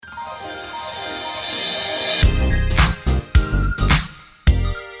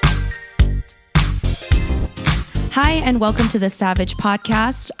Hi, and welcome to the Savage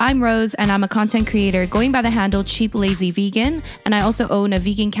Podcast. I'm Rose, and I'm a content creator going by the handle Cheap Lazy Vegan, and I also own a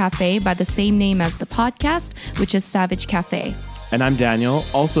vegan cafe by the same name as the podcast, which is Savage Cafe. And I'm Daniel,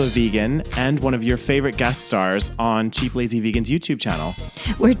 also a vegan, and one of your favorite guest stars on Cheap Lazy Vegan's YouTube channel.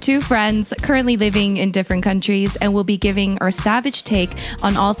 We're two friends currently living in different countries, and we'll be giving our savage take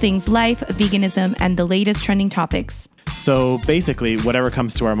on all things life, veganism, and the latest trending topics. So basically, whatever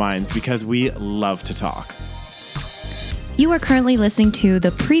comes to our minds, because we love to talk. You are currently listening to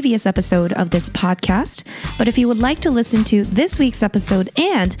the previous episode of this podcast, but if you would like to listen to this week's episode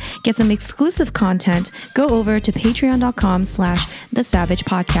and get some exclusive content, go over to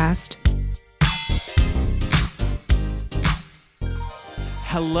patreon.com/thesavagepodcast.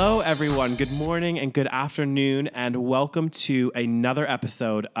 Hello, everyone. Good morning and good afternoon, and welcome to another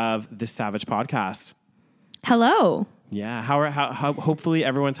episode of the Savage Podcast. Hello. Yeah, how hopefully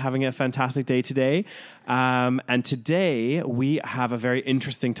everyone's having a fantastic day today. And today we have a very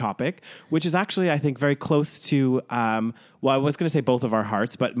interesting topic, which is actually, I think, very close to, well, I was going to say both of our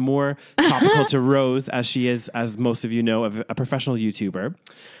hearts, but more topical to Rose, as she is, as most of you know, a professional YouTuber.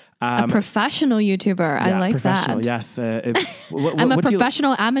 A professional YouTuber. I like that. Yes. I'm a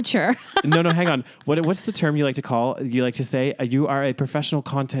professional amateur. No, hang on. What's the term you like to say? You are a professional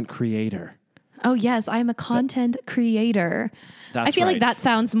content creator. Oh, yes. I'm a content creator. I feel like that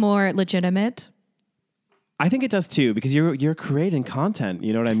sounds more legitimate. I think it does too, because you're creating content.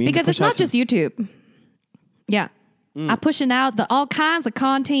 You know what I mean? Because it's not just YouTube. Yeah. I'm pushing out all kinds of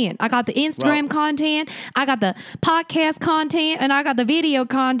content. I got the Instagram content, I got the podcast content, and I got the video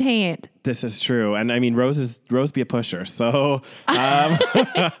content. This is true. And I mean, Rose be a pusher. So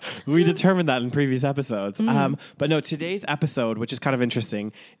we determined that in previous episodes. But no, today's episode, which is kind of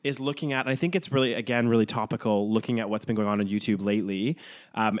interesting, is looking at, and I think it's really, again, really topical, looking at what's been going on YouTube lately.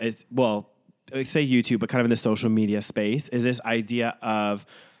 I say YouTube, but kind of in the social media space, is this idea of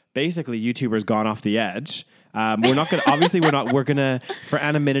basically YouTubers gone off the edge. We're going to, for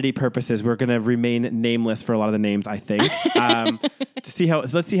anonymity purposes, we're going to remain nameless for a lot of the names, I think, let's see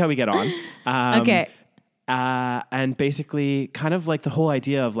how we get on. Okay. And basically kind of like the whole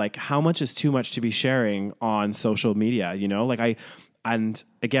idea of like, how much is too much to be sharing on social media, you know, and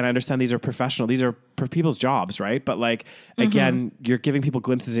again, I understand these are professional, these are for people's jobs, right? But like, again, you're giving people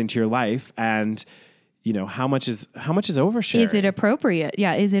glimpses into your life, and you know, how much is oversharing? Is it appropriate?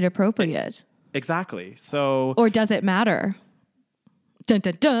 Yeah. Is it appropriate? Exactly. So, or does it matter? Dun,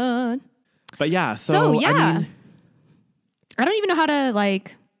 dun, dun. But yeah, so yeah, I mean, I don't even know how to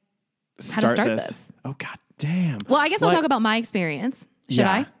start this. Oh, God damn. Well, I guess I'll talk about my experience. Should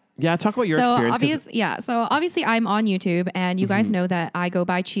I? Yeah, talk about your experience. So obviously I'm on YouTube, and you guys know that I go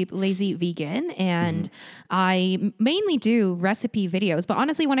by Cheap Lazy Vegan, and I mainly do recipe videos. But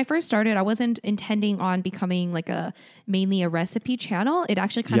honestly, when I first started, I wasn't intending on becoming mainly a recipe channel. It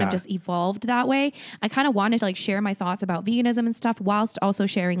actually kind of just evolved that way. I kind of wanted to share my thoughts about veganism and stuff, whilst also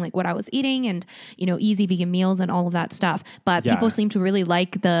sharing what I was eating and, you know, easy vegan meals and all of that stuff. But people seem to really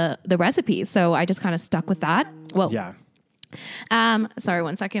like the recipes, so I just kind of stuck with that. Well, yeah. Sorry,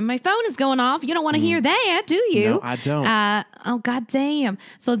 1 second. My phone is going off. You don't want to hear that, do you? No, I don't. Oh, God damn.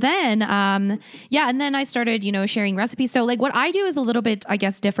 So then, and then I started, you know, sharing recipes. So what I do is a little bit, I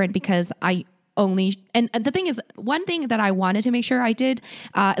guess, different, because and the thing is, one thing that I wanted to make sure I did,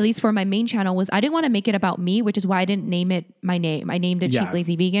 at least for my main channel, was I didn't want to make it about me, which is why I didn't name it my name. I named it Cheap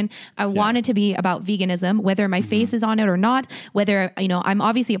Lazy Vegan. I wanted to be about veganism, whether my face is on it or not, whether, you know, I'm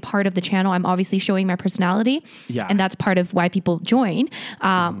obviously a part of the channel. I'm obviously showing my personality, and that's part of why people join.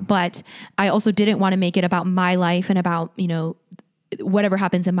 But I also didn't want to make it about my life and about, you know, whatever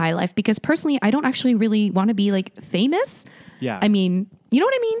happens in my life, because personally, I don't actually really want to be famous. Yeah. I mean, you know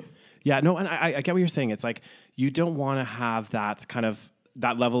what I mean? Yeah, no, and I get what you're saying. It's like, you don't want to have that kind of,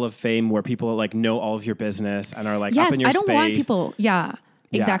 that level of fame where people know all of your business and are up in your space. Yes, I don't want people. Yeah,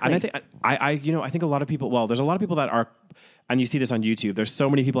 exactly. And I think I think a lot of people, well, there's a lot of people that are, and you see this on YouTube, there's so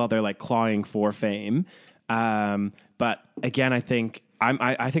many people out there clawing for fame. But again, I think I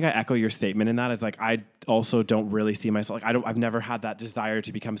echo your statement in that. It's I also don't really see myself, I've never had that desire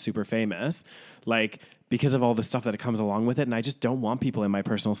to become super famous. Because of all the stuff that comes along with it. And I just don't want people in my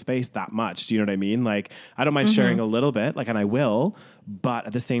personal space that much. Do you know what I mean? I don't mind sharing a little bit, and I will, but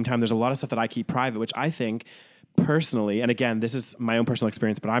at the same time, there's a lot of stuff that I keep private, which I think personally, and again, this is my own personal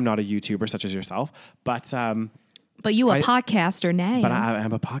experience, but I'm not a YouTuber such as yourself, but you a podcaster now. But I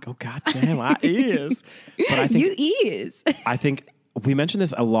am a podcast. Oh, God damn, I is. But I think you is. I think we mentioned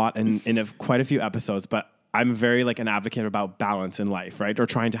this a lot in quite a few episodes, but I'm very like an advocate about balance in life, right? Or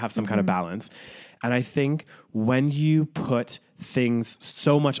trying to have some kind of balance. And I think when you put things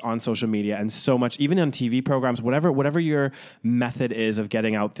so much on social media and so much, even on TV programs, whatever your method is of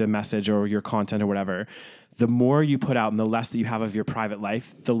getting out the message or your content or whatever, the more you put out and the less that you have of your private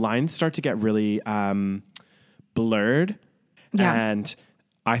life, the lines start to get really blurred. Yeah. And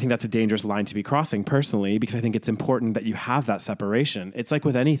I think that's a dangerous line to be crossing personally, because I think it's important that you have that separation. It's like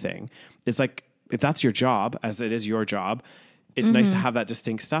with anything. It's like, if that's your job, as it is your job, it's nice to have that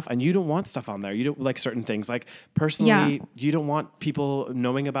distinct stuff, and you don't want stuff on there. You don't like certain things. Like personally, you don't want people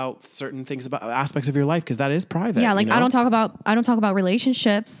knowing about certain things, about aspects of your life, because that is private. Yeah, like you know? I don't talk about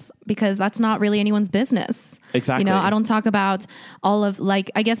relationships because that's not really anyone's business. Exactly. You know, I don't talk about all of,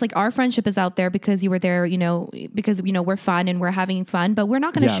 like, I guess like our friendship is out there because you were there, you know, because, you know, we're fun and we're having fun, but we're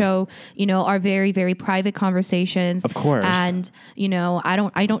not going to show, you know, our very, very private conversations. Of course. And, you know, I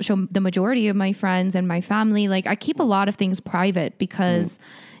don't show the majority of my friends and my family. Like I keep a lot of things private because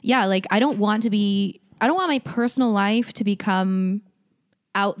like I don't want my personal life to become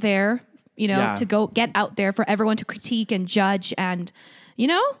out there, you know, to go get out there for everyone to critique and judge and, you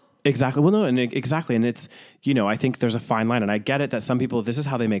know? Exactly. Well, no, and exactly. And it's, you know, I think there's a fine line, and I get it that some people, this is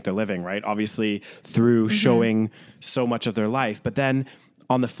how they make their living, right? Obviously through showing so much of their life. But then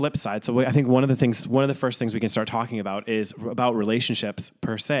on the flip side, so I think one of the first things we can start talking about is about relationships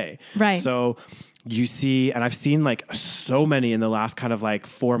per se. Right. So you see, and I've seen like so many in the last kind of like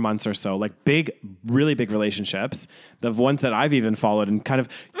 4 months or so, like really big relationships, the ones that I've even followed, and kind of,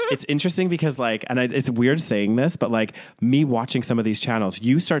 it's interesting because like, and it's weird saying this, but like me watching some of these channels,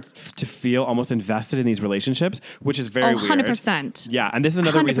 you start to feel almost invested in these relationships, which is very weird. 100%. Yeah. And this is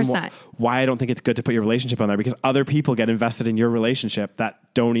another reason 100%. why I don't think it's good to put your relationship on there, because other people get invested in your relationship that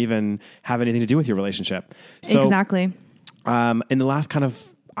don't even have anything to do with your relationship. So, exactly. in the last kind of,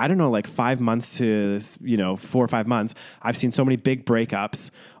 I don't know, like 5 months to, 4 or 5 months, I've seen so many big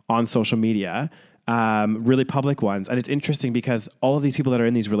breakups on social media, really public ones. And it's interesting because all of these people that are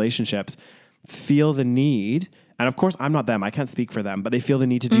in these relationships feel the need, and of course I'm not them, I can't speak for them, but they feel the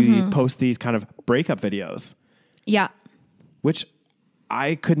need to post these kind of breakup videos. Yeah. Which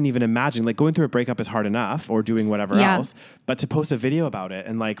I couldn't even imagine. Like going through a breakup is hard enough, or doing whatever else, but to post a video about it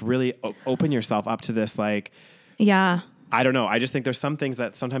and like really open yourself up to this, like, I don't know. I just think there's some things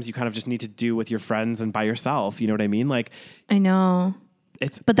that sometimes you kind of just need to do with your friends and by yourself. You know what I mean? Like, I know.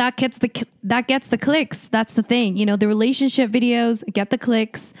 But that gets the clicks. That's the thing. You know, the relationship videos get the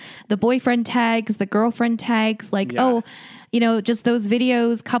clicks, the boyfriend tags, the girlfriend tags, like, you know, just those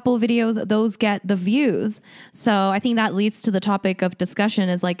videos, couple videos, those get the views. So I think that leads to the topic of discussion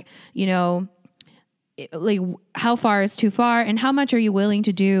is like, you know, like how far is too far, and how much are you willing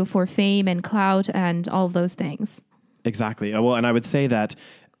to do for fame and clout and all of those things? Exactly. Well, and I would say that,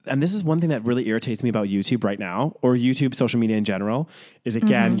 and this is one thing that really irritates me about YouTube right now, or YouTube, social media in general, is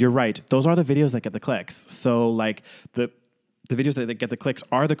again, you're right. Those are the videos that get the clicks. So like the videos that get the clicks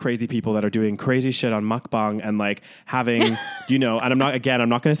are the crazy people that are doing crazy shit on mukbang and like having, you know, and I'm not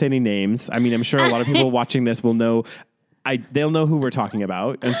going to say any names. I mean, I'm sure a lot of people watching this will know, they'll know who we're talking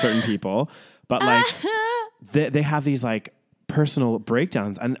about, and certain people, but like they have these like personal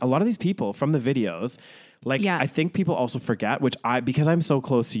breakdowns, and a lot of these people from the videos, like, I think people also forget, because I'm so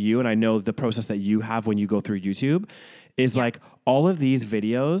close to you and I know the process that you have when you go through YouTube, is like all of these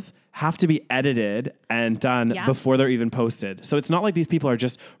videos have to be edited and done before they're even posted. So it's not like these people are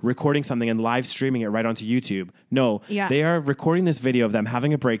just recording something and live streaming it right onto YouTube. No, they are recording this video of them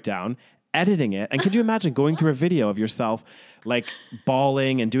having a breakdown, editing it. And could you imagine going through a video of yourself like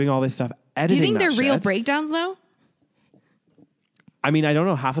bawling and doing all this stuff, editing? Do you think they're real breakdowns though? I mean, I don't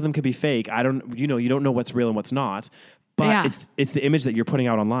know. Half of them could be fake. You don't know what's real and what's not, but it's the image that you're putting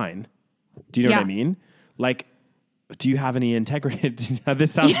out online. Do you know what I mean? Like, do you have any integrity?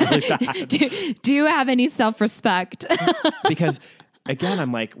 This sounds really bad. Do you have any self-respect? Because again,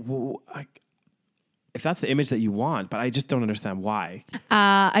 I'm like, well, if that's the image that you want, but I just don't understand why.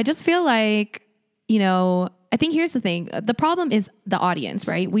 I just feel like, you know, I think here's the thing. The problem is the audience,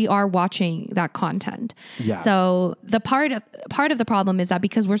 right? We are watching that content. Yeah. So the part of the problem is that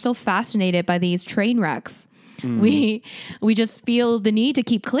because we're so fascinated by these train wrecks, we just feel the need to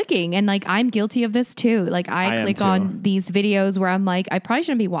keep clicking. And like, I'm guilty of this too. Like I click on these videos where I'm like, I probably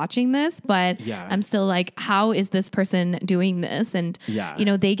shouldn't be watching this, but I'm still like, how is this person doing this? And, you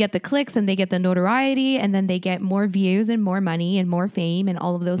know, they get the clicks and they get the notoriety, and then they get more views and more money and more fame and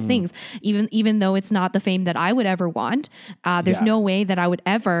all of those things. Even though it's not the fame that I would ever want, there's no way that I would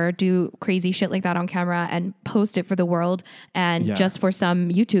ever do crazy shit like that on camera and post it for the world and just for some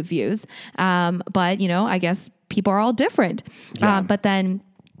YouTube views. But, you know, I guess people are all different. But then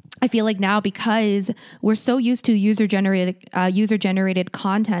I feel like now, because we're so used to user generated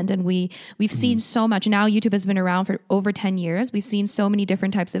content, and we've seen so much. Now YouTube has been around for over 10 years. We've seen so many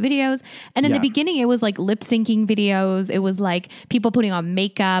different types of videos. And in the beginning, it was like lip syncing videos. It was like people putting on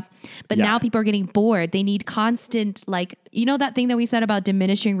makeup. But now people are getting bored. They need constant, like, you know, that thing that we said about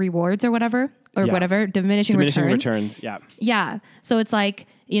diminishing rewards or whatever, diminishing returns. Yeah. Yeah. So it's like,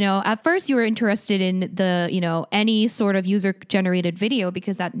 you know, at first you were interested in the, you know, any sort of user generated video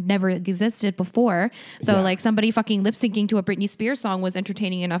because that never existed before. So like somebody fucking lip syncing to a Britney Spears song was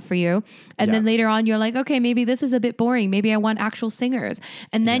entertaining enough for you. And then later on you're like, okay, maybe this is a bit boring. Maybe I want actual singers.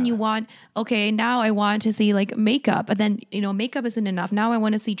 And then you want, okay, now I want to see like makeup. And then, you know, makeup isn't enough. Now I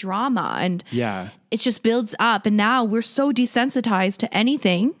want to see drama. And it just builds up. And now we're so desensitized to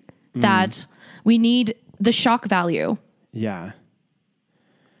anything that we need the shock value. Yeah.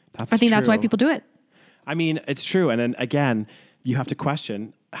 I think that's why people do it. I mean, it's true. And then again, you have to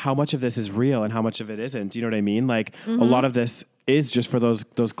question how much of this is real and how much of it isn't. Do you know what I mean? Like a lot of this is just for those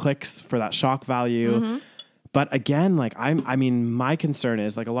clicks, for that shock value. But again, like I mean, my concern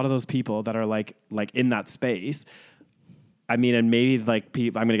is like a lot of those people that are like in that space. I mean, and maybe like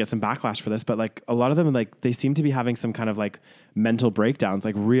I'm going to get some backlash for this, but like a lot of them, like they seem to be having some kind of like mental breakdowns,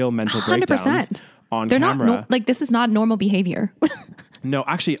 like real mental 100%. Breakdowns on camera. Not like this is not normal behavior. No,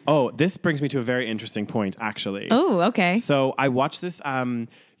 actually, this brings me to a very interesting point, actually. Oh, okay. So I watched this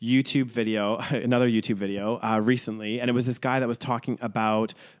YouTube video, another YouTube video recently, and it was this guy that was talking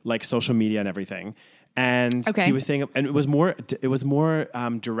about like social media and everything. And he was saying, and it was more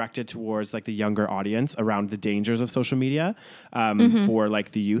directed towards like the younger audience around the dangers of social media for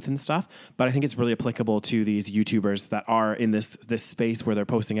like the youth and stuff. But I think it's really applicable to these YouTubers that are in this space where they're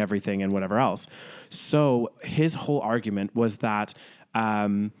posting everything and whatever else. So his whole argument was that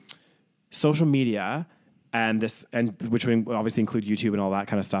social media and which would obviously include YouTube and all that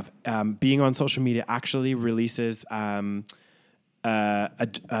kind of stuff, being on social media actually releases what's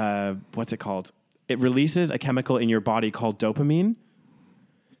it called? It releases a chemical in your body called dopamine.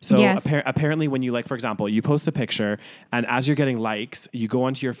 So apparently when you, like, for example, you post a picture and as you're getting likes, you go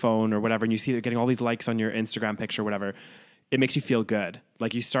onto your phone or whatever and you see they're getting all these likes on your Instagram picture or whatever, it makes you feel good.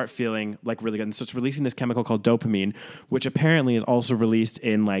 Like you start feeling like really good. And so it's releasing this chemical called dopamine, which apparently is also released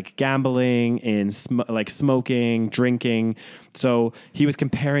in like gambling, in like smoking, drinking. So he was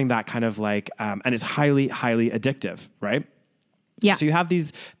comparing that kind of like, and it's highly, highly addictive, right? Yeah. So you have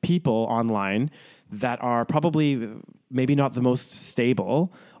these people online that are probably maybe not the most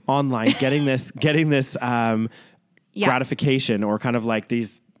stable online, getting this gratification or kind of like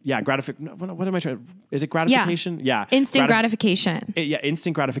these, what am I trying? Is it gratification? Yeah. Instant gratification.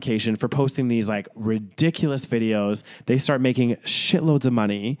 Instant gratification for posting these like ridiculous videos. They start making shitloads of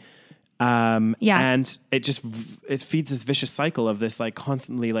money. And it feeds this vicious cycle of this like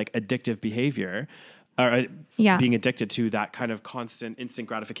constantly like addictive behavior. Being addicted to that kind of constant instant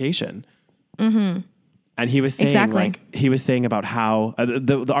gratification. Mm-hmm. And he was saying about how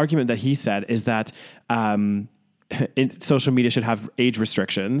the argument that he said is that social media should have age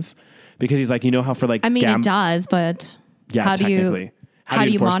restrictions because he's like, you know how for like, it does, but how do you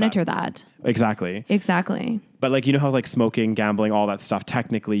monitor that? Exactly. But like, you know how like smoking, gambling, all that stuff,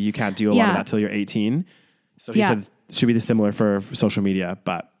 technically you can't do a lot of that till you're 18. So he said it should be similar for social media,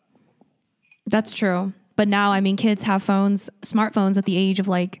 but. That's true. But now, I mean, kids have smartphones at the age of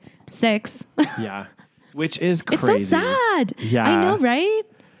like 6. Yeah. Which is crazy. It's so sad. Yeah. I know, right?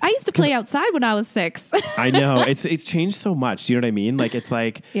 I used to play outside when I was 6. I know. It's changed so much. Do you know what I mean? Like, it's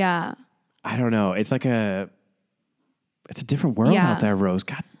like, I don't know. It's like it's a different world out there, Rose.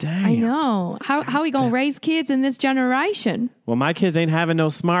 God dang. I know. How are we going to raise kids in this generation? Well, my kids ain't having no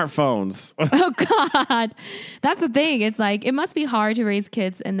smartphones. Oh, God. That's the thing. It's like, it must be hard to raise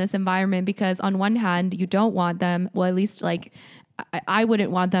kids in this environment because on one hand, you don't want them, well, at least like, I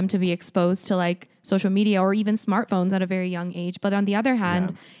wouldn't want them to be exposed to like social media or even smartphones at a very young age. But on the other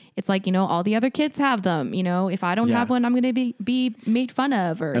hand, it's like, you know, all the other kids have them. You know, if I don't have one, I'm going to be made fun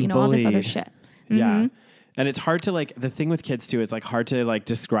of or, and all this other shit. Mm-hmm. Yeah. And it's hard to like, the thing with kids too, it's like hard to like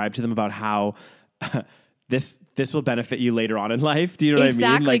describe to them about how this will benefit you later on in life. Do you know what I mean?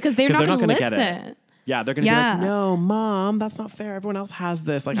 Exactly. Because they're not going to get it. Yeah. They're going to be like, no, mom, that's not fair. Everyone else has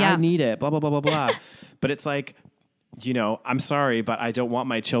this. Like I need it, blah, blah, blah, blah, blah. But it's like, you know, I'm sorry, but I don't want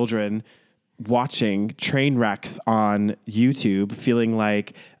my children watching train wrecks on YouTube feeling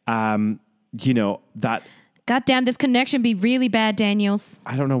like, you know, that... God damn, this connection be really bad, Daniels.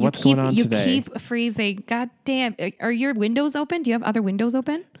 I don't know what's going on today. You keep freezing. God damn. Are your windows open? Do you have other windows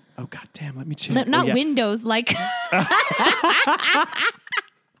open? Oh, God damn. Let me check. Not windows, like...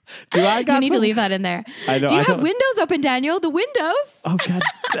 Do I got You need to some- leave that in there. I know, Do you I have don't- windows open, Daniel? The windows. Oh, God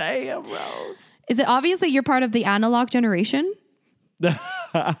damn, Rose. Is it obvious that you're part of the analog generation?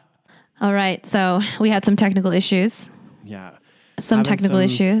 All right. So we had some technical issues. Yeah. Some Having technical some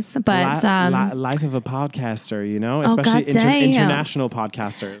issues, but life of a podcaster, you know, Oh, especially God damn. international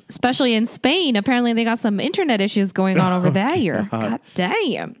podcasters. especially in Spain, apparently they got some internet issues going on over there. God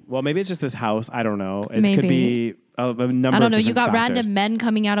damn. Well, maybe it's just this house. I don't know. It Maybe. could be a number. I don't of know. You different got factors. random men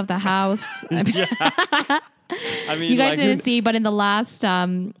coming out of the house. I mean, You guys like, didn't see, but in the last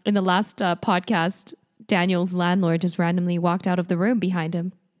podcast, Daniel's landlord just randomly walked out of the room behind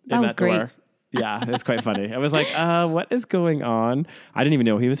him. That in was that great. door. Yeah, it's quite funny. I was like, what is going on? I didn't even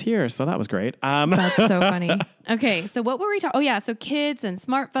know he was here, so that was great. That's so funny. Okay, so what were we talking? Oh yeah, so kids and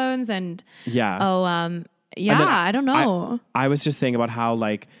smartphones and yeah. yeah, And then I don't know. I was just saying about how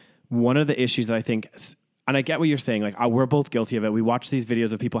like one of the issues that I think, and I get what you're saying, like we're both guilty of it. We watch these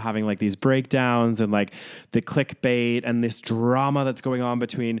videos of people having like these breakdowns and like the clickbait and this drama that's going on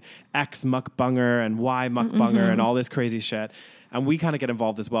between X mukbanger and Y mukbanger and all this crazy shit. And we kind of get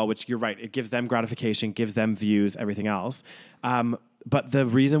involved as well, which you're right. It gives them gratification, gives them views, everything else. But the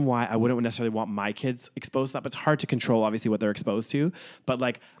reason why I wouldn't necessarily want my kids exposed to that, but it's hard to control obviously what they're exposed to. But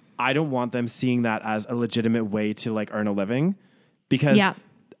like, I don't want them seeing that as a legitimate way to like earn a living because Yeah.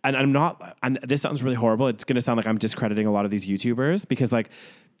 and I'm not, and this sounds really horrible. It's going to sound like I'm discrediting a lot of these YouTubers because like,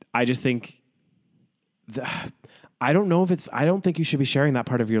 I just think I don't know if I don't think you should be sharing that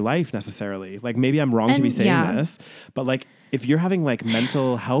part of your life necessarily. Like maybe I'm wrong to be And, saying yeah. this, but like if you're having like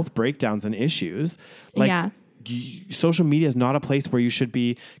mental health breakdowns and issues, like Yeah. social media is not a place where you should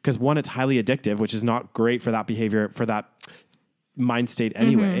be, because one, it's highly addictive, which is not great for that behavior, for that mind state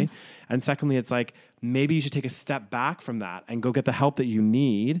anyway. And secondly, it's like, maybe you should take a step back from that and go get the help that you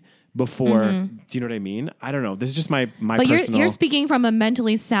need before, do you know what I mean? I don't know. This is just my But personal. you're speaking from a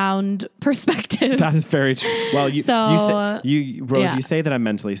mentally sound perspective. That is very true. Well, Rose, yeah. you say that I'm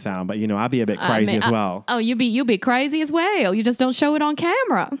mentally sound, but you know, I'll be a bit crazy as well. Oh, you be crazy as well. You just don't show it on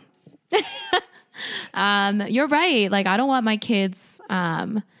camera. You're right. Like I don't want my kids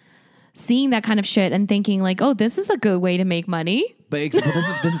seeing that kind of shit and thinking like, oh, this is a good way to make money. But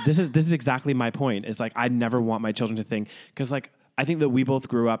this is exactly my point. Is like I never want my children to think, because like I think that we both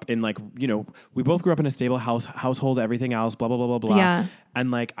grew up in like, you know, we both grew up in a stable household, everything else, blah blah blah blah blah. Yeah. And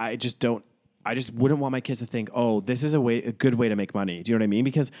like I just wouldn't want my kids to think, oh, this is a good way to make money. Do you know what I mean?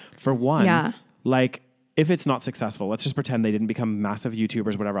 Because for one, Yeah. like if it's not successful, let's just pretend they didn't become massive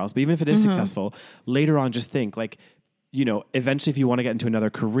YouTubers, whatever else. But even if it is successful, later on, just think like, you know, eventually if you want to get into another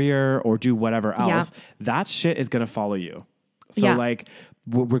career or do whatever else, that shit is going to follow you. So Yeah. like,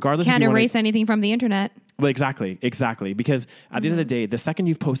 regardless Can't if you wanna- erase anything from the internet. well, exactly. Because at the end of the day, the second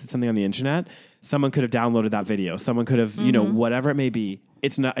you've posted something on the internet, someone could have downloaded that video. Someone could have, you know, whatever it may be.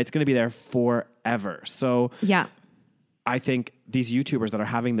 It's going to be there forever. So Yeah. I think these YouTubers that are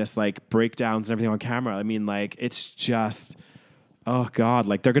having this like breakdowns and everything on camera, I mean, like, it's just, oh God,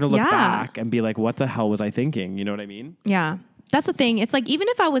 like they're going to look Yeah. back and be like, what the hell was I thinking? You know what I mean? Yeah. That's the thing. It's like, even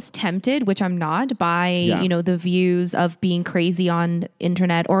if I was tempted, which I'm not, by, Yeah. you know, the views of being crazy on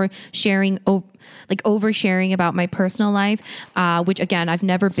internet or sharing, like oversharing about my personal life, which again, I've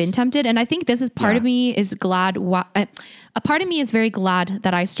never been tempted. And I think this is part of me is glad. A part of me is very glad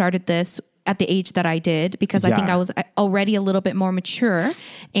that I started this at the age that I did, because I think Yeah. I was already a little bit more mature,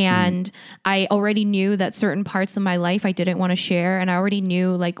 and I already knew that certain parts of my life I didn't want to share. And I already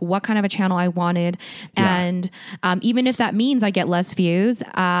knew like what kind of a channel I wanted. Yeah. And even if that means I get less views,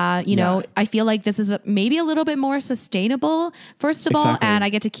 you know, I feel like this is maybe a little bit more sustainable, first of all, Exactly. and I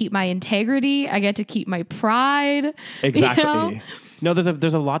get to keep my integrity. I get to keep my pride. Exactly. You know? No,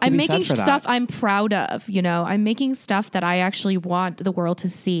 there's a lot to I'm be making said for stuff that. I'm proud of, you know, I'm making stuff that I actually want the world to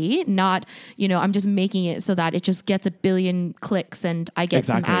see, not, you know, I'm just making it so that it just gets a billion clicks and I get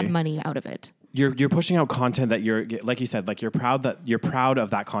Exactly. some ad money out of it. You're pushing out content that you're, like you said, like you're proud of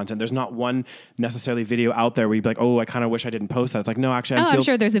that content. There's not one necessarily video out there where you'd be like, oh, I kind of wish I didn't post that. It's like, no, actually, I'm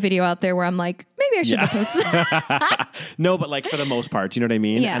sure there's a video out there where I'm like, maybe I should have posted that. No, but like for the most part, you know what I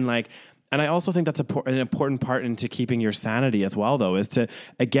mean? Yeah. And I also think that's an important part into keeping your sanity as well, though, is to,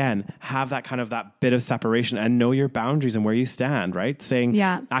 again, have that kind of that bit of separation and know your boundaries and where you stand, right? Saying,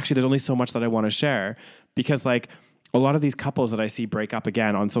 Yeah. actually, there's only so much that I want to share, because like a lot of these couples that I see break up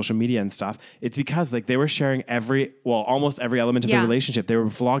again on social media and stuff, it's because like they were sharing almost every element of their Yeah. relationship. They were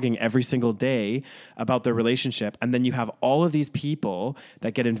vlogging every single day about their relationship. And then you have all of these people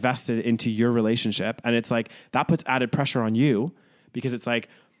that get invested into your relationship. And it's like, that puts added pressure on you, because it's like,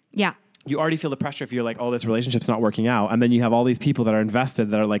 Yeah. you already feel the pressure if you're like, oh, this relationship's not working out. And then you have all these people that are invested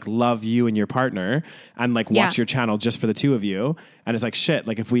that are like, love you and your partner and like watch your channel just for the two of you. And it's like, shit,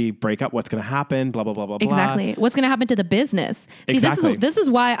 like if we break up, what's going to happen? Blah, blah, blah, blah, blah. Exactly. What's going to happen to the business? See, Exactly. this is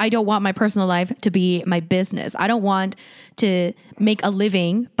why I don't want my personal life to be my business. I don't want to make a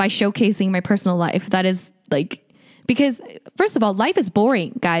living by showcasing my personal life. That is like, because first of all, life is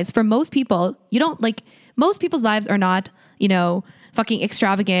boring, guys. For most people, most people's lives are not, fucking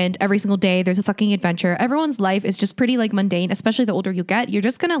extravagant every single day. There's a fucking adventure. Everyone's life is just pretty like mundane, especially the older you get. You're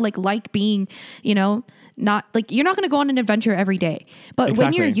just gonna like being, not like, you're not gonna go on an adventure every day. But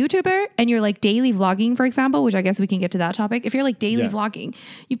when you're a YouTuber and you're like daily vlogging, for example, which I guess we can get to that topic. If you're like daily vlogging,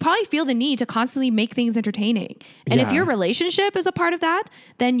 you probably feel the need to constantly make things entertaining. And if your relationship is a part of that,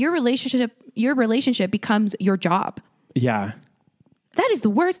 then your relationship becomes your job. Yeah. That is the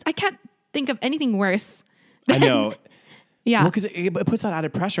worst. I can't think of anything worse. I know. Yeah. Well, because it puts that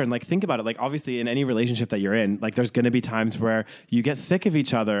added pressure. And like, think about it. Like, obviously, in any relationship that you're in, like, there's going to be times where you get sick of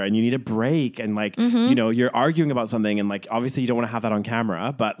each other and you need a break. And like, you're arguing about something. And like, obviously, you don't want to have that on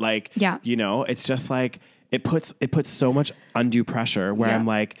camera. But like, it's just like, it puts so much undue pressure where I'm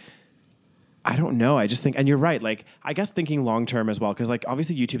like, I don't know. I just think, and you're right. Like, I guess thinking long term as well, because like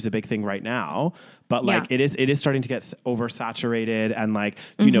obviously YouTube's a big thing right now, but like it is starting to get oversaturated, and like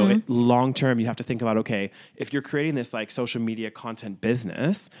long term you have to think about, okay, if you're creating this like social media content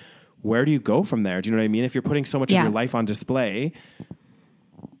business, where do you go from there? Do you know what I mean? If you're putting so much of your life on display,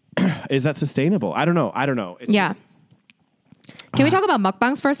 is that sustainable? I don't know. It's just, Can we talk about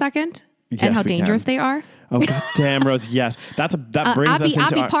mukbangs for a second and how dangerous they are? Oh god damn, Rose! Yes, that brings us into I'll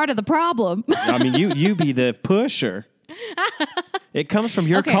be part of the problem. I mean, you be the pusher. It comes from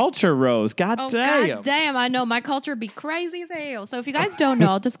your culture, Rose. God damn. God damn, I know my culture be crazy as hell. So if you guys don't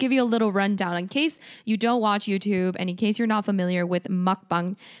know, I'll just give you a little rundown in case you don't watch YouTube and in case you're not familiar with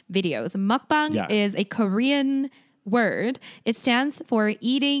mukbang videos. Mukbang is a Korean word. It stands for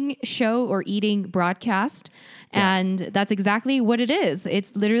eating show or eating broadcast. And that's exactly what it is.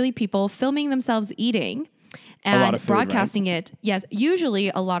 It's literally people filming themselves eating and food, broadcasting it. Yes, usually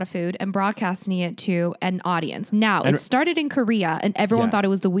a lot of food, and broadcasting it to an audience. Now, it started in Korea and everyone thought it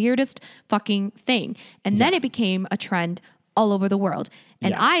was the weirdest fucking thing. And then it became a trend all over the world.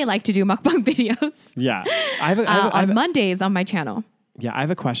 And I like to do mukbang videos. Yeah. On Mondays on my channel. Yeah, I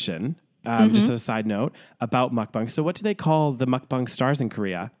have a question, just as a side note, about mukbang. So what do they call the mukbang stars in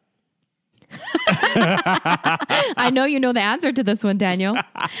Korea? I know you know the answer to this one, Daniel.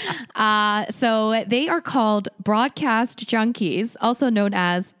 So they are called broadcast junkies, also known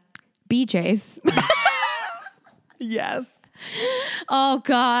as BJs. Yes. Oh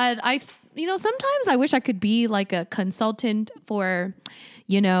God. Sometimes I wish I could be like a consultant for,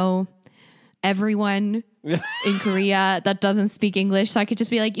 everyone in Korea that doesn't speak English. So I could just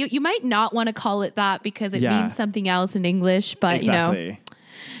be like, you might not want to call it that because it means something else in English, but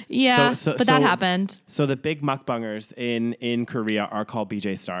Yeah, but that happened. So the big mukbangers in Korea are called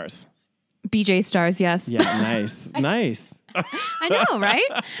BJ stars. BJ stars, yes. Yeah, nice. Nice. I know,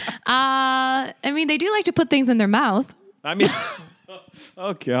 right? They do like to put things in their mouth. I mean,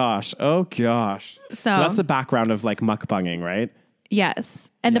 oh gosh. So that's the background of like mukbanging, right? Yes.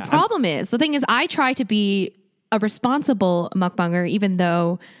 And the thing is, I try to be a responsible mukbanger, even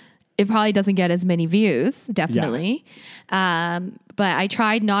though it probably doesn't get as many views, definitely. But I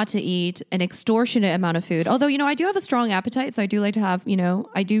tried not to eat an extortionate amount of food. Although, I do have a strong appetite. So I do like to have,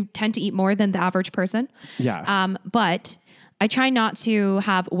 I do tend to eat more than the average person. Yeah. But I try not to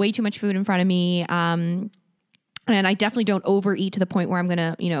have way too much food in front of me. And I definitely don't overeat to the point where I'm going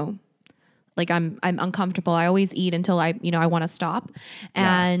to, I'm uncomfortable. I always eat until I want to stop.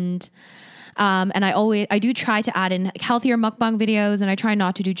 And I do try to add in healthier mukbang videos, and I try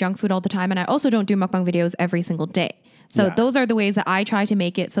not to do junk food all the time. And I also don't do mukbang videos every single day. So those are the ways that I try to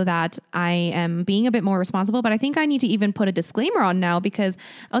make it so that I am being a bit more responsible. But I think I need to even put a disclaimer on now, because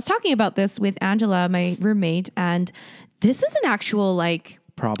I was talking about this with Angela, my roommate, and this is an actual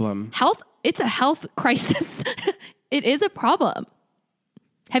problem. It's a health crisis. It is a problem.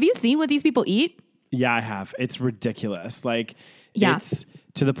 Have you seen what these people eat? Yeah, I have. It's ridiculous. It's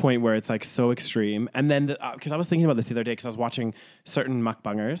to the point where it's like so extreme. And then, because I was thinking about this the other day, because I was watching certain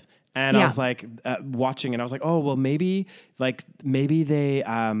mukbangers, and I was like watching, and I was like, oh, well, maybe they,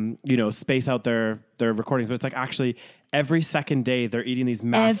 space out their recordings, but it's like actually every second day they're eating these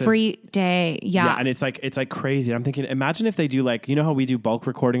massive. Every day, yeah. And it's like crazy. And I'm thinking, imagine if they do how we do bulk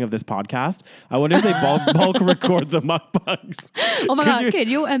recording of this podcast. I wonder if they bulk record the mukbangs. Oh my God, can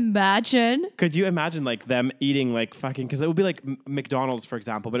you imagine? Could you imagine them eating fucking, because it would be like McDonald's, for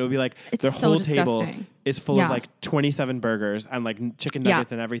example, but it would be like It's their so whole table disgusting. is full Yeah. of like 27 burgers and like chicken Yeah.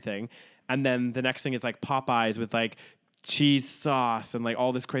 nuggets and everything. And then the next thing is like Popeyes with like cheese sauce and like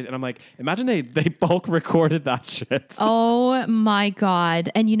all this crazy. And I'm like, imagine they bulk recorded that shit. Oh my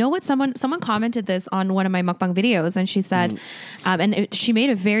God. And you know what? Someone commented this on one of my mukbang videos, and she said, she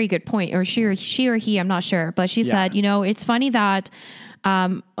made a very good point, or she or he, I'm not sure, but she said, you know, it's funny that,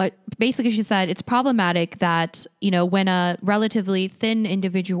 basically she said it's problematic that, you know, when a relatively thin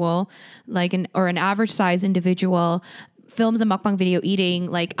individual, like an average size individual films a mukbang video eating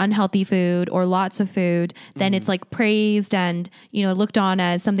like unhealthy food or lots of food, then it's like praised and, you know, looked on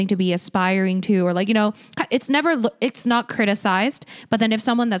as something to be aspiring to, or like, you know, it's not criticized. But then if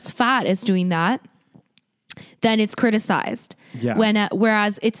someone that's fat is doing that, then it's criticized. Yeah.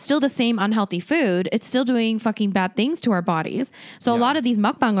 Whereas it's still the same unhealthy food, it's still doing fucking bad things to our bodies. So a lot of these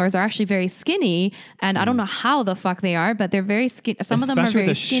mukbangers are actually very skinny, and I don't know how the fuck they are, but they're very skinny. Some of them are Especially very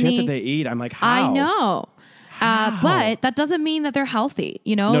with the skinny. shit that they eat. I'm like, how? I know. But that doesn't mean that they're healthy.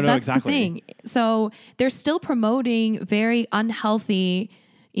 You know, No, that's exactly. the thing. So they're still promoting very unhealthy,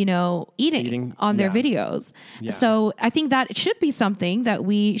 you know, eating on their videos. Yeah. So I think that it should be something that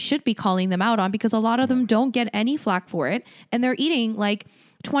we should be calling them out on, because a lot of them don't get any flack for it. And they're eating like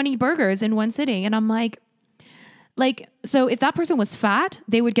 20 burgers in one sitting. And I'm like, so if that person was fat,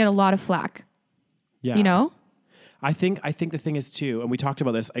 they would get a lot of flack, Yeah. you know? I think the thing is too, and we talked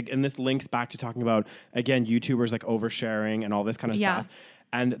about this, and this links back to talking about, again, YouTubers like oversharing and all this kind of Yeah. stuff.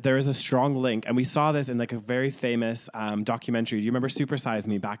 And there is a strong link, and we saw this in like a very famous documentary. Do you remember Super Size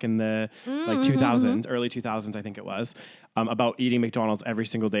Me back in the like 2000s, early 2000s, I think it was, about eating McDonald's every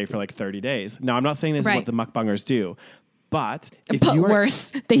single day for like 30 days. Now, I'm not saying this is what the mukbangers do, but if you are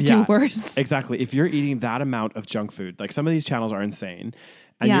worse, they do worse. Exactly. If you're eating that amount of junk food, like some of these channels are insane,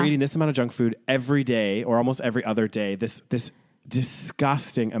 and you're eating this amount of junk food every day or almost every other day, this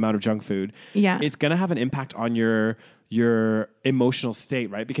disgusting amount of junk food, it's going to have an impact on your emotional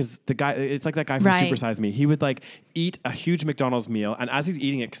state, right? Because the guy, it's like that guy from Super Size Me. He would like eat a huge McDonald's meal, and as he's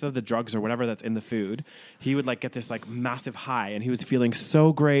eating it, because of the drugs or whatever that's in the food, he would like get this like massive high, and he was feeling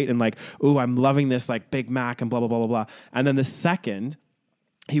so great and like, oh, I'm loving this like Big Mac and blah, blah, blah, blah, blah. And then the second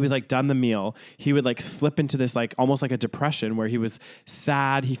he was like done the meal, he would like slip into this like almost like a depression where he was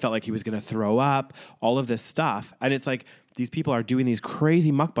sad. He felt like he was going to throw up, all of this stuff. And it's like, these people are doing these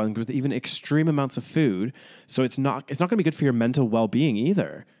crazy mukbangs with even extreme amounts of food. So it's not going to be good for your mental well-being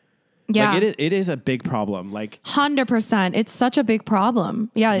either. Yeah. Like it is a big problem. Like 100%. It's such a big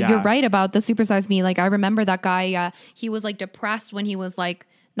problem. Yeah, you're right about the Super Size Me. Like I remember that guy, he was like depressed when he was like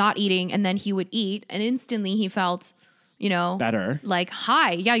not eating, and then he would eat and instantly he felt, you know, better, like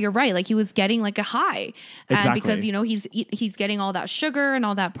high. Yeah, you're right. Like he was getting like a high. And Exactly. because, you know, he's getting all that sugar and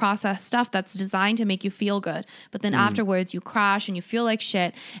all that processed stuff that's designed to make you feel good. But then afterwards you crash and you feel like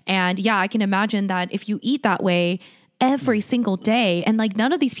shit. And yeah, I can imagine that if you eat that way every single day, and like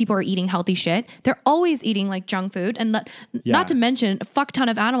none of these people are eating healthy shit. They're always eating like junk food, and not to mention a fuck ton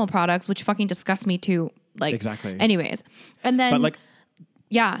of animal products, which fucking disgust me too. Like Exactly. anyways. And then but like,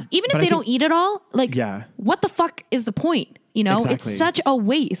 yeah, even if they don't eat it all, like what the fuck is the point? You know, it's such a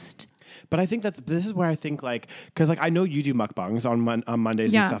waste. But I think this is where I think like, because like I know you do mukbangs on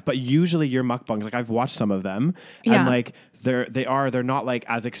Mondays and stuff, but usually your mukbangs, like I've watched some of them, and like they're not like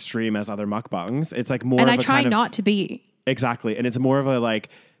as extreme as other mukbangs. It's like more. And of I a try kind of, not to be. Exactly, and it's more of a like,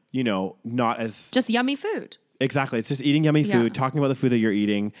 you know, not as just yummy food. Exactly, it's just eating yummy food, talking about the food that you're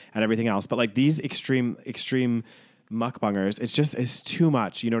eating and everything else. But like these extreme mukbangers, it's too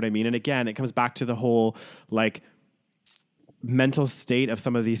much. You know what I mean? And again, it comes back to the whole like mental state of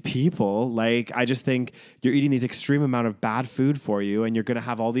some of these people. Like I just think you're eating these extreme amount of bad food for you, and you're going to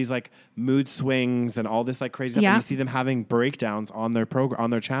have all these like mood swings and all this like crazy stuff. And you see them having breakdowns on their on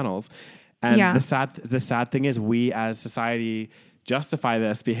their channels. And the sad thing is, we as society justify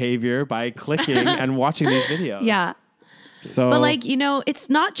this behavior by clicking and watching these videos. Yeah. So, but like, you know, it's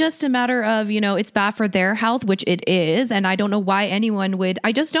not just a matter of, you know, it's bad for their health, which it is. And I don't know why anyone would,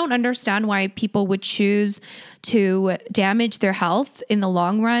 I just don't understand why people would choose to damage their health in the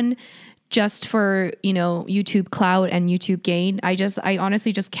long run just for, you know, YouTube clout and YouTube gain. I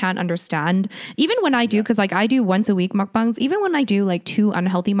honestly just can't understand. Even when I do, because like I do once a week mukbangs, even when I do like 2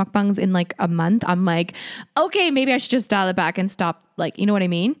 unhealthy mukbangs in like a month, I'm like, okay, maybe I should just dial it back and stop. Like, you know what I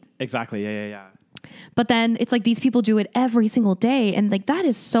mean? Exactly. Yeah. But then it's like these people do it every single day. And like that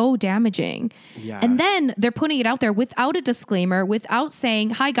is so damaging. Yeah. And then they're putting it out there without a disclaimer, without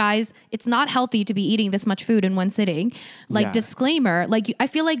saying, hi guys, it's not healthy to be eating this much food in one sitting. Like Yeah. disclaimer, like I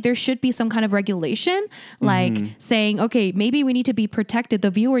feel like there should be some kind of regulation, like saying, okay, maybe we need to be protected.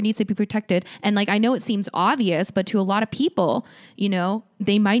 The viewer needs to be protected. And like, I know it seems obvious, but to a lot of people, you know,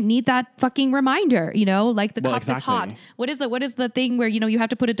 they might need that fucking reminder, you know, like the Well, cup is exactly. hot. What is the thing where, you know, you have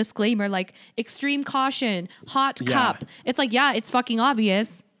to put a disclaimer like extreme caution, hot Yeah. cup. It's like, yeah, it's fucking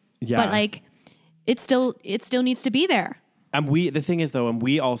obvious, Yeah. but like it still needs to be there. And the thing is though, and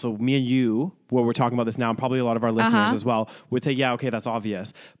we also, me and you, where we're talking about this now, and probably a lot of our listeners as well, would say, yeah, okay, that's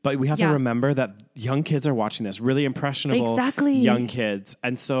obvious. But we have to Yeah. remember that young kids are watching this, really impressionable Exactly. young kids.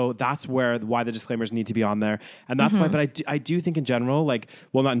 And so that's why the disclaimers need to be on there. And that's why, but I do think in general, like,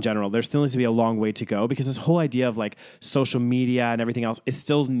 well, not in general, there still needs to be a long way to go, because this whole idea of like social media and everything else is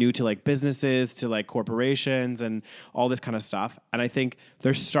still new to like businesses, to like corporations and all this kind of stuff. And I think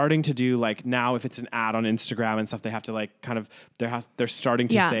they're starting to do like now, if it's an ad on Instagram and stuff, they have to like kind of, they're starting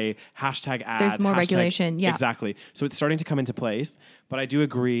to Yeah. say hashtag ad. There's more hashtag- regulation, yeah. Exactly. So it's starting to come into place, but I do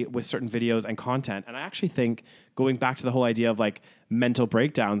agree with certain videos and content. And I actually think, going back to the whole idea of like mental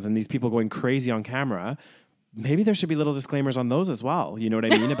breakdowns and these people going crazy on camera, maybe there should be little disclaimers on those as well. You know what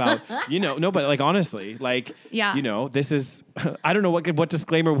I mean? About, you know, no, but like honestly, like, Yeah. you know, this is, I don't know what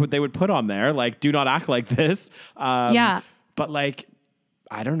disclaimer they would put on there. Like, do not act like this. Yeah. But like,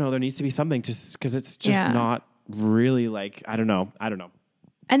 I don't know, there needs to be something because it's just Yeah. not really like, I don't know.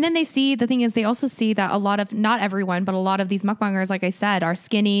 And then the thing is, they also see that a lot of, not everyone, but a lot of these mukbangers, like I said, are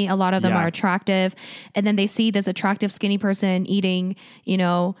skinny. A lot of them Yeah. are attractive. And then they see this attractive skinny person eating, you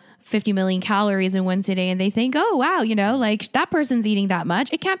know, 50 million calories in one sitting, and they think, oh, wow, you know, like that person's eating that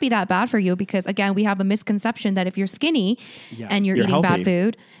much. It can't be that bad for you, because again, we have a misconception that if you're skinny Yeah. and you're You're eating healthy. bad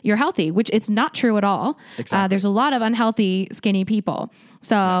food, you're healthy, which it's not true at all. Exactly. There's a lot of unhealthy skinny people.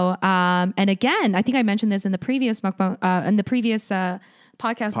 So, and again, I think I mentioned this in the previous mukbang,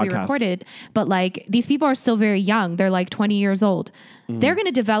 podcast we Podcast. recorded, but like these people are still very young. They're like 20 years old. They're going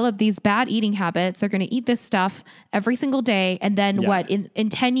to develop these bad eating habits. They're going to eat this stuff every single day. And then Yeah. what, in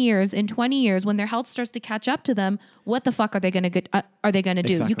 10 years, in 20 years, when their health starts to catch up to them, what the fuck are they going to do?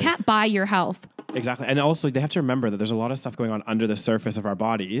 Exactly. You can't buy your health. Exactly. And also they have to remember that there's a lot of stuff going on under the surface of our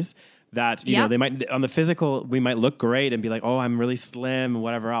bodies that, you know, Yeah. they might, on the physical, we might look great and be like, oh, I'm really slim and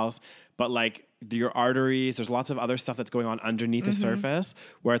whatever else. But like your arteries, there's lots of other stuff that's going on underneath the surface,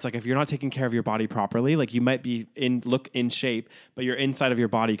 where it's like, if you're not taking care of your body properly, like you might be look in shape, but your inside of your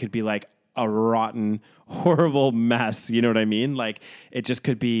body could be like a rotten, horrible mess. You know what I mean? Like it just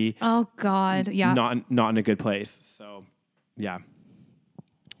could be Oh God. Yeah. not in a good place. So yeah.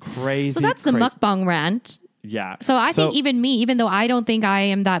 Crazy. So that's the crazy. mukbang rant. Yeah. So I think even me, even though I don't think I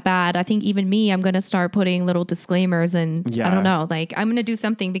am that bad, I think even me, I'm going to start putting little disclaimers, and I Yeah. don't know, like I'm going to do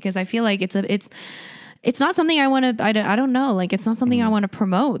something, because I feel like it's not something I want to, I don't know, like it's not something I want to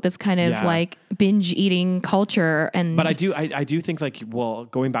promote, this kind of Yeah. like binge eating culture. And But I do think like, well,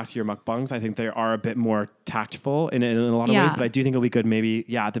 going back to your mukbangs, I think they are a bit more tactful in a lot of Yeah. ways, but I do think it'll be good maybe,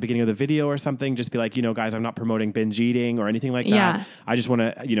 at the beginning of the video or something, just be like, you know, guys, I'm not promoting binge eating or anything like that. Yeah. I just want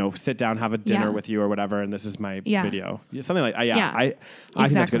to, you know, sit down, have a dinner Yeah. with you or whatever, and this is my Yeah. video. Something like, I think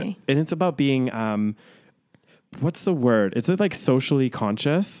that's Exactly. good. And it's about being, what's the word? It's like socially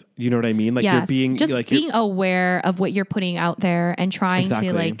conscious. You know what I mean? Like yes, you're being just like being aware of what you're putting out there and trying Exactly.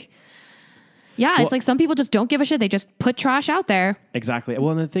 to like, yeah, Well- it's like some people just don't give a shit. They just put trash out there. Exactly.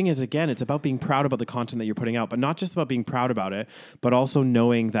 Well, and the thing is, again, it's about being proud about the content that you're putting out, but not just about being proud about it, but also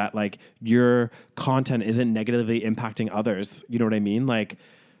knowing that like your content isn't negatively impacting others. You know what I mean? Like,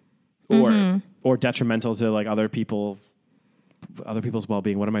 or detrimental to like other people's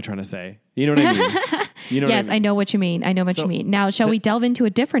well-being. What am I trying to say? You know what I mean? You know Yes, what I I mean? know what you mean. I know what So you mean. Now, shall we delve into a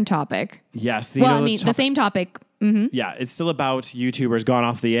different topic? Yes. Well, I mean, the same topic. Yeah, it's still about YouTubers gone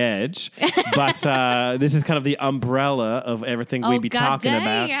off the edge, but this is kind of the umbrella of everything we'd be talking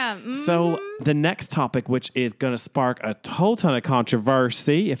about. goddamn. So the next topic, which is going to spark a whole ton of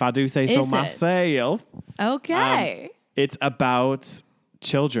controversy, if I do say so Is it? myself, Okay. it's about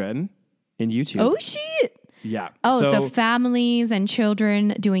children in YouTube. Oh, shit. Yeah. Oh, so families and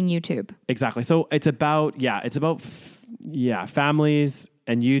children doing YouTube. Exactly. So it's about families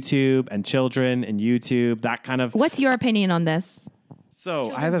and YouTube and children and YouTube, that kind of. What's your opinion on this?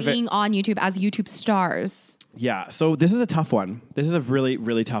 So I have a Being on YouTube as YouTube stars. Yeah. So this is a tough one. This is a really,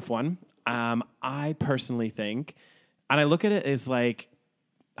 really tough one. I personally think, and I look at it as like,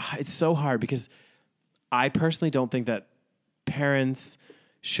 it's so hard because I personally don't think that parents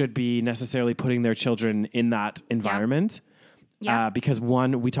should be necessarily putting their children in that environment. Yeah. Because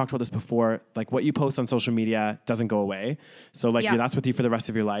one, we talked about this before, like what you post on social media doesn't go away. So like Yeah. that's with you for the rest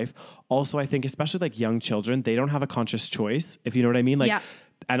of your life. Also, I think especially like young children, they don't have a conscious choice, if you know what I mean. Like, Yeah.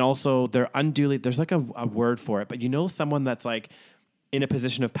 and also they're unduly, there's like a word for it, but you know, someone that's like in a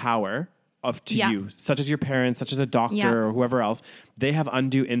position of power to Yeah. you, such as your parents, such as a doctor Yeah. or whoever else, they have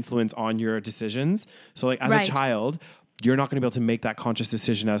undue influence on your decisions. So like as Right. a child, you're not going to be able to make that conscious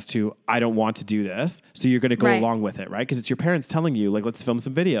decision as to, I don't want to do this. So you're going to go Right. along with it, right? Because it's your parents telling you, like, let's film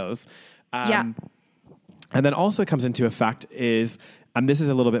some videos. Yeah. And then also it comes into effect is, and this is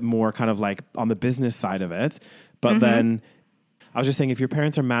a little bit more kind of like on the business side of it, but then I was just saying, if your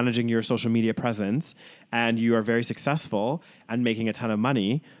parents are managing your social media presence and you are very successful and making a ton of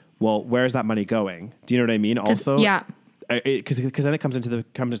money, well, where's that money going? Do you know what I mean? Also, yeah. Because then it comes into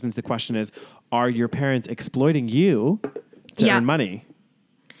the question is, are your parents exploiting you to Yeah. earn money?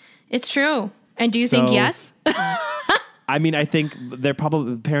 It's true. And do you think So- yes? I mean, I think they're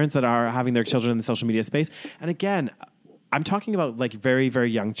probably parents that are having their children in the social media space. And again, I'm talking about like very,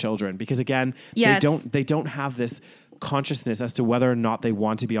 very young children because again, Yes. they don't have this consciousness as to whether or not they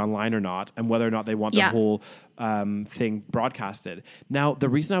want to be online or not, and whether or not they want the Yeah. whole thing broadcasted. Now, the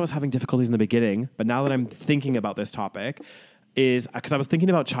reason I was having difficulties in the beginning, but now that I'm thinking about this topic, is because I was thinking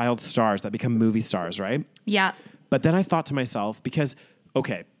about child stars that become movie stars, right? Yeah. But then I thought to myself, because,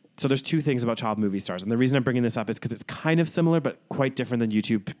 okay, so there's two things about child movie stars. And the reason I'm bringing this up is because it's kind of similar, but quite different than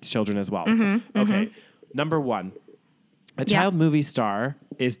YouTube children as well. Okay. Number one, a Yeah. child movie star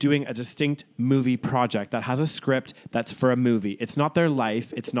is doing a distinct movie project that has a script that's for a movie. It's not their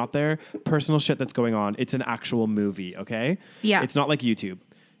life. It's not their personal shit that's going on. It's an actual movie, okay? Yeah. It's not like YouTube.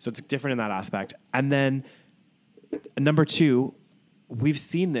 So it's different in that aspect. And then number two, we've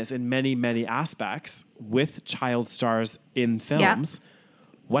seen this in many, many aspects with child stars in films.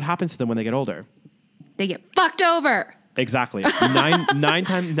 What happens to them when they get older? They get fucked over. Exactly. Nine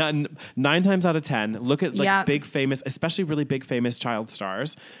times out of 10, look at like Yeah. big famous, especially really big famous child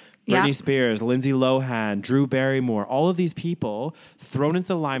stars. Yeah. Britney Spears, Lindsay Lohan, Drew Barrymore, all of these people thrown into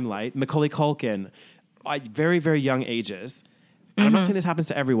the limelight, Macaulay Culkin, at very, very young ages. And I'm not saying this happens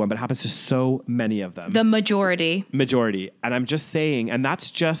to everyone, but it happens to so many of them. The majority. Majority. And I'm just saying, and that's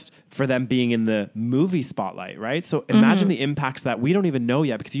just for them being in the movie spotlight, right? So imagine the impacts that we don't even know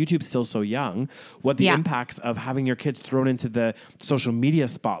yet because YouTube's still so young, what the Yeah. impacts of having your kids thrown into the social media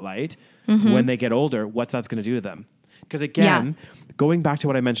spotlight when they get older, what's that's going to do to them. Because again, going back to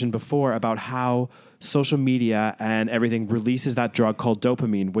what I mentioned before about how social media and everything releases that drug called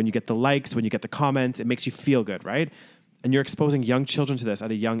dopamine. When you get the likes, when you get the comments, it makes you feel good, right? And you're exposing young children to this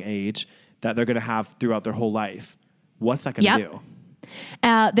at a young age that they're going to have throughout their whole life. What's that going to do?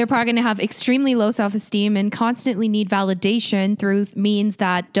 They're probably going to have extremely low self-esteem and constantly need validation through means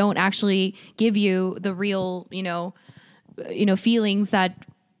that don't actually give you the real, feelings that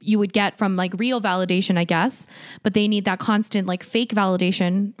you would get from like real validation, I guess. But they need that constant like fake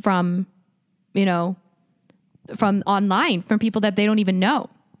validation from online, from people that they don't even know.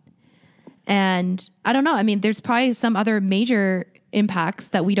 And I don't know. I mean, there's probably some other major impacts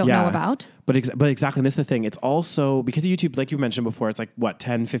that we don't know about. But exactly, and this is the thing. It's also, because of YouTube, like you mentioned before, it's like,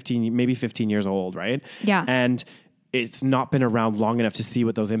 10, 15, maybe 15 years old, right? Yeah. And it's not been around long enough to see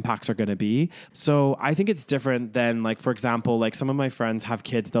what those impacts are going to be. So I think it's different than, like, for example, like some of my friends have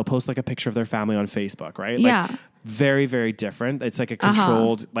kids, they'll post like a picture of their family on Facebook, right? Yeah. Like, very, very different. It's like a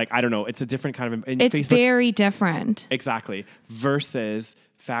controlled, like, I don't know, it's a different kind of... It's Facebook, very different. exactly. Versus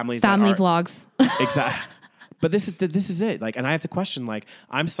families Family that are... vlogs. Exactly. But this is it. Like, and I have to question, like,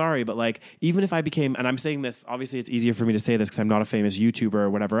 I'm sorry, but like, even if I became, and I'm saying this, obviously it's easier for me to say this because I'm not a famous YouTuber or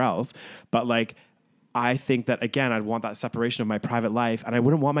whatever else, but like, I think that again, I'd want that separation of my private life and I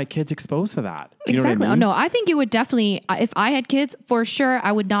wouldn't want my kids exposed to that. Do you know what I Exactly. mean? Oh, no, I think you would definitely, if I had kids, for sure,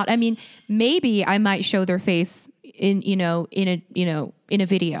 I would not. I mean, maybe I might show their face in a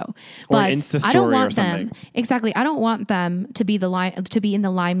video, but Insta I don't story or want something. them. Exactly. I don't want them to be in the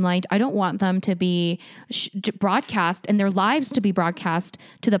limelight. I don't want them to be broadcast and their lives to be broadcast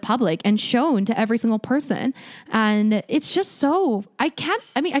to the public and shown to every single person. And it's just so, I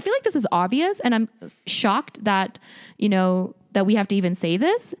feel like this is obvious and I'm shocked that, that we have to even say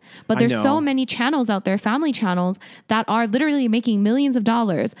this, but there's know. so many channels out there, family channels that are literally making millions of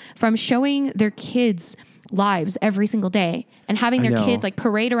dollars from showing their kids lives every single day and having their know. kids like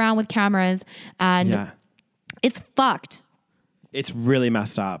parade around with cameras and it's fucked. It's really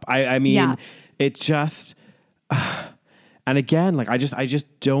messed up. I mean, Yeah. it just, and again, like, I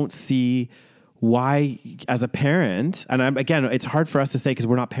just don't see why, as a parent, and again, it's hard for us to say because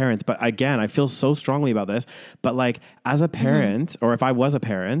we're not parents, but again, I feel so strongly about this, but like as a parent, or if I was a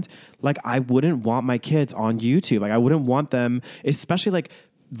parent, like I wouldn't want my kids on YouTube. Like I wouldn't want them, especially like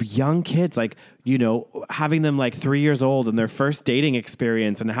young kids, like, you know, having them like 3 years old and their first dating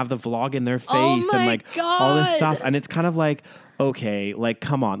experience and have the vlog in their face and like all this stuff. And it's kind of like, okay, like,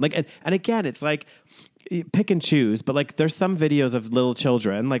 come on. Like, and again, it's like, pick and choose, but like there's some videos of little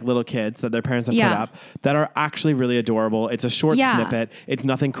children, like little kids that their parents have put up that are actually really adorable. It's a short snippet. It's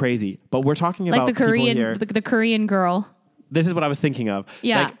nothing crazy, but we're talking about like the Korean, here. the Korean girl. This is what I was thinking of.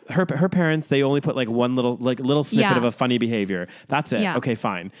 Yeah. Like her parents, they only put like one little snippet of a funny behavior. That's it. Yeah. Okay,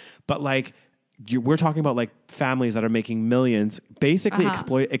 fine. But like, we're talking about like families that are making millions, basically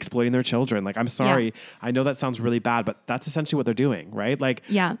exploiting their children. Like, I'm sorry, I know that sounds really bad, but that's essentially what they're doing, right? Like,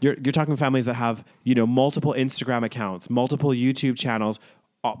 you're talking families that have, you know, multiple Instagram accounts, multiple YouTube channels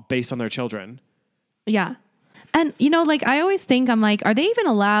based on their children. Yeah. And, you know, like I always think, I'm like, are they even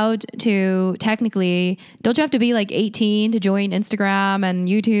allowed to technically, don't you have to be like 18 to join Instagram and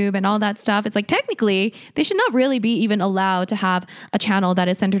YouTube and all that stuff? It's like, technically, they should not really be even allowed to have a channel that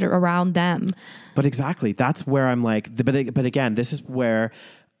is centered around them. But exactly, that's where I'm like, but again, this is where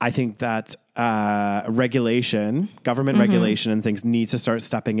I think that regulation, government regulation and things needs to start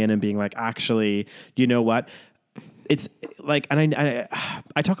stepping in and being like, actually, you know what? It's like, and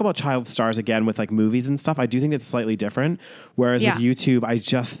I talk about child stars again with like movies and stuff. I do think it's slightly different. Whereas with YouTube, I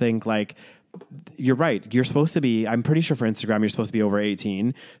just think like, you're right. You're supposed to be, I'm pretty sure for Instagram, you're supposed to be over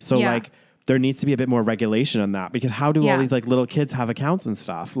 18. So like there needs to be a bit more regulation on that, because how do all these like little kids have accounts and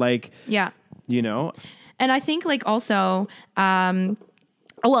stuff? Like, you know? And I think like also, well,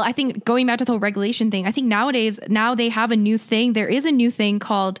 I think going back to the whole regulation thing, I think nowadays, now they have a new thing. There is a new thing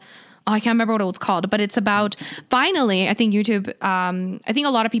called, I can't remember what it was called, but it's about, finally, I think YouTube, I think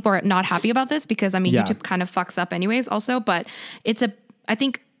a lot of people are not happy about this because, I mean, YouTube kind of fucks up anyways also, but I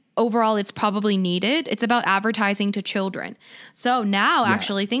think overall it's probably needed. It's about advertising to children. So now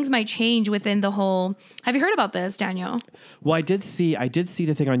actually things might change within the whole, have you heard about this, Daniel? Well, I did see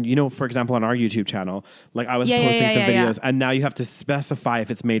the thing on, you know, for example, on our YouTube channel, like I was posting some videos and now you have to specify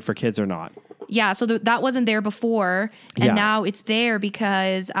if it's made for kids or not. Yeah, so that wasn't there before, and now it's there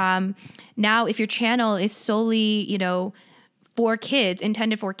because now if your channel is solely, you know, for kids,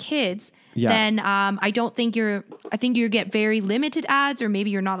 intended for kids, then I think you get very limited ads, or maybe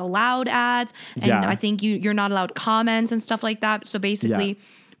you're not allowed ads, and I think you're not allowed comments and stuff like that. So basically,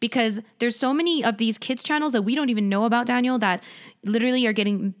 because there's so many of these kids channels that we don't even know about, Daniel, that literally are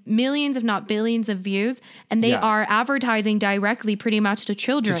getting millions, if not billions of views. And they are advertising directly pretty much to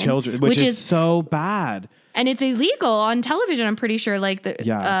children. Which is so bad. And it's illegal on television, I'm pretty sure. Like,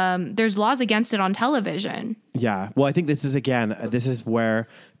 there's laws against it on television. Yeah. Well, I think this is where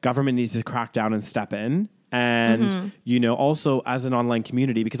government needs to crack down and step in. And, you know, also as an online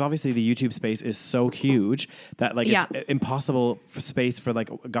community, because obviously the YouTube space is so huge that like it's impossible space for like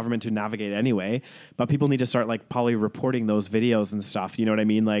government to navigate anyway, but people need to start like probably reporting those videos and stuff. You know what I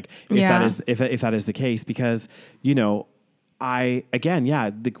mean? Like if that is the case, because, you know, they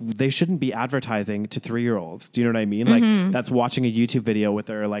shouldn't be advertising to 3-year-olds. Do you know what I mean? Like that's watching a YouTube video with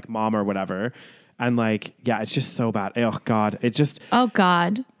their like mom or whatever. And like, it's just so bad. Oh God. It's just,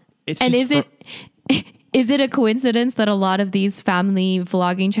 It's and just is it a coincidence that a lot of these family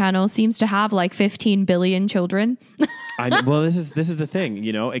vlogging channels seems to have like 15 billion children? Well, this is the thing,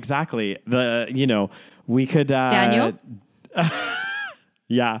 you know, exactly. We could, Daniel?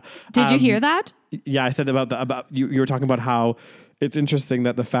 Did you hear that? Yeah. I said about you were talking about how it's interesting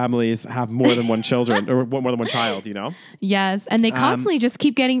that the families have more than one children or more than one child, you know? Yes. And they constantly just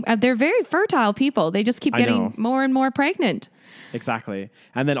keep getting, they're very fertile people. They just keep getting more and more pregnant. Exactly.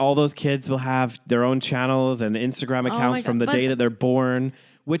 And then all those kids will have their own channels and Instagram accounts from the day that they're born,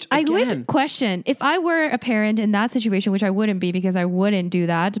 which again, I would question, if I were a parent in that situation, which I wouldn't be because I wouldn't do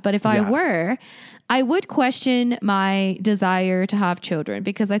that. But if I were, I would question my desire to have children,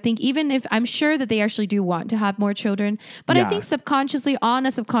 because I think even if I'm sure that they actually do want to have more children, but I think subconsciously, on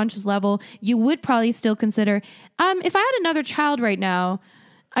a subconscious level, you would probably still consider, if I had another child right now,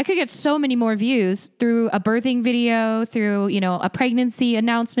 I could get so many more views through a birthing video, through, you know, a pregnancy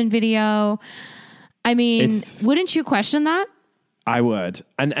announcement video. I mean, wouldn't you question that? I would.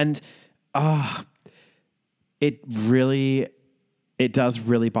 And it does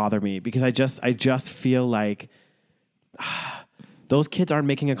really bother me, because I just feel like those kids aren't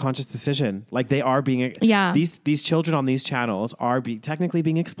making a conscious decision. Like they are being, Yeah. these children on these channels are technically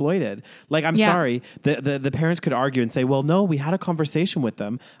being exploited. Like, I'm sorry, the parents could argue and say, well, no, we had a conversation with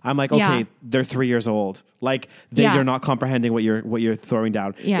them. I'm like, okay, they're 3 years old. Like they're not comprehending what you're throwing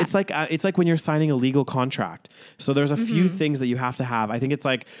down. Yeah. It's like when you're signing a legal contract. So there's a few things that you have to have. I think it's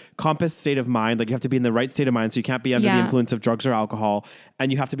like compass state of mind. Like you have to be in the right state of mind. So you can't be under the influence of drugs or alcohol,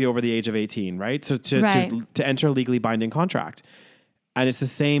 and you have to be over the age of 18, right? So to enter a legally binding contract. And it's the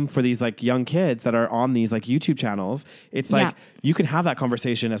same for these like young kids that are on these like YouTube channels. It's like you can have that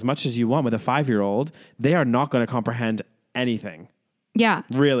conversation as much as you want with a 5-year-old. They are not going to comprehend anything. Yeah.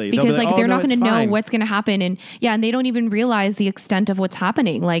 Really. Because like they're not going to know what's going to happen. And and they don't even realize the extent of what's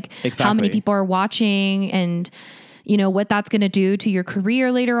happening. Like how many people are watching and what that's going to do to your career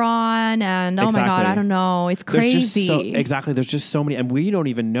later on. And oh my God, I don't know. It's crazy. There's just so many. And we don't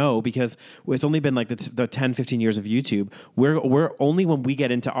even know because it's only been like the 10, 15 years of YouTube. We're only when we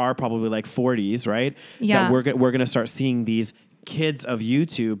get into our probably like 40s, right? Yeah. That we're going to start seeing these kids of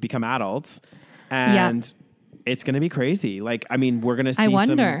YouTube become adults. And it's going to be crazy. Like, I mean, we're going to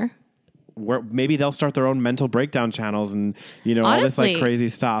see maybe they'll start their own mental breakdown channels and, Honestly, all this like crazy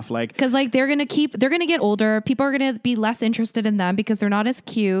stuff. Like, cause like they're going to get older. People are going to be less interested in them because they're not as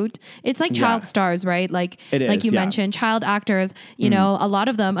cute. It's like child stars, right? Like, like you mentioned, child actors, a lot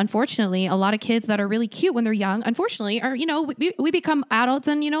of them, unfortunately, a lot of kids that are really cute when they're young, unfortunately are, we become adults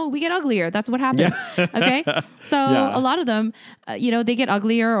and, we get uglier. That's what happens. Yeah. Okay. So a lot of them, they get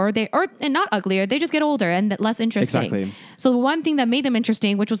uglier or not uglier. They just get older and less interesting. Exactly. So the one thing that made them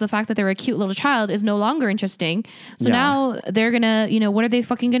interesting, which was the fact that they were a cute little child, is no longer interesting. So now they're gonna, what are they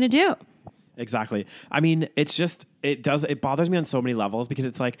fucking gonna do? Exactly. I mean, it bothers me on so many levels because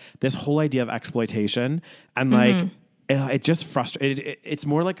it's like this whole idea of exploitation and like it just frustrates. It's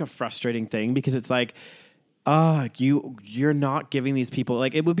more like a frustrating thing because it's like, you're not giving these people,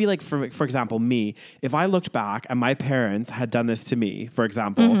 like, it would be like, for example, me, if I looked back and my parents had done this to me, for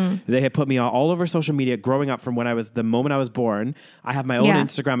example, they had put me all over social media growing up from the moment I was born. I have my own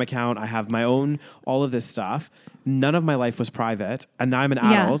Instagram account. I have my own, all of this stuff. None of my life was private. And now I'm an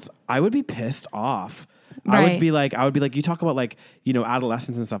adult. I would be pissed off. Right. I would be like, you talk about like,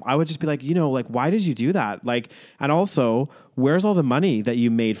 adolescence and stuff. I would just be like, like, why did you do that? Like, and also, where's all the money that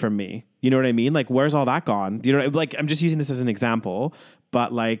you made from me? You know what I mean? Like, where's all that gone? Like, I'm just using this as an example,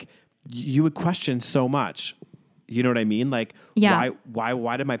 but like, you would question so much. You know what I mean? Like,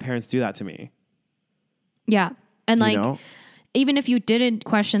 why did my parents do that to me? Yeah. And like, even if you didn't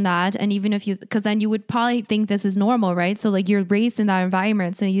question that, and even if because then you would probably think this is normal, right? So like you're raised in that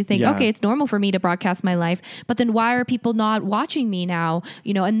environment, so you think, okay, it's normal for me to broadcast my life, but then why are people not watching me now?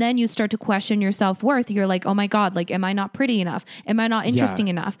 And then you start to question your self-worth. You're like, oh my God, like, am I not pretty enough? Am I not interesting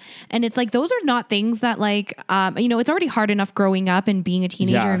enough? And it's like, those are not things that like, it's already hard enough growing up and being a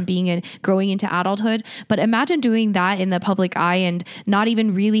teenager and growing into adulthood. But imagine doing that in the public eye and not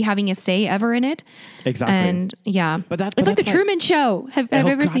even really having a say ever in it. Exactly. And it's like the Truman Show. Have you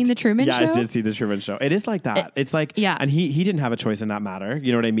ever seen the Truman Show? Yeah, I did see the Truman Show. It is like that. It's like, and he didn't have a choice in that matter.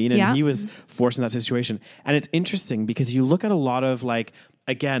 You know what I mean? And he was forced in that situation. And it's interesting because you look at a lot of like,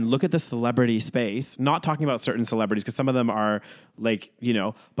 again, look at the celebrity space, not talking about certain celebrities because some of them are like,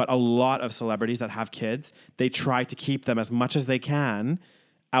 but a lot of celebrities that have kids, they try to keep them as much as they can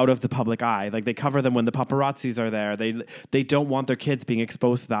out of the public eye. Like they cover them when the paparazzis are there. They don't want their kids being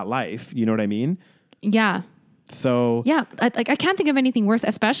exposed to that life. You know what I mean? Yeah. So I can't think of anything worse,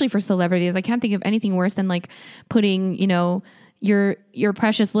 especially for celebrities. I can't think of anything worse than like putting, your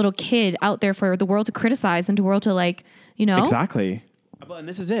precious little kid out there for the world to criticize and the world to like, Exactly. Well, and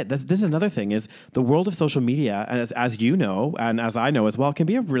this is it. This is another thing is the world of social media, and as you know, and as I know as well, can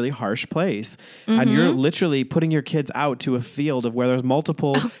be a really harsh place. And you're literally putting your kids out to a field of where there's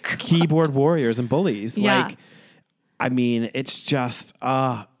multiple keyboard warriors and bullies. Yeah. Like, I mean, it's just,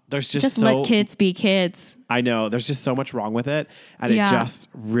 there's just let kids be kids. I know. There's just so much wrong with it. And it just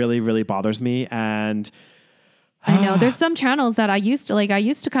really, really bothers me. And I know there's some channels that I used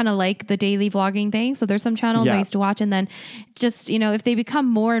to kind of like the daily vlogging thing. So there's some channels I used to watch, and then just, if they become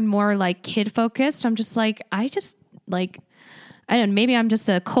more and more like kid focused, I'm just like, I don't know, maybe I'm just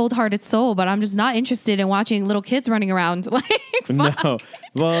a cold hearted soul, but I'm just not interested in watching little kids running around. No.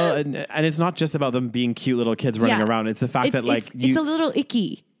 Well, and it's not just about them being cute little kids running around. It's the fact that like it's a little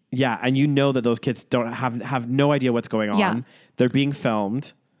icky. Yeah. And that those kids don't have no idea what's going on. Yeah. They're being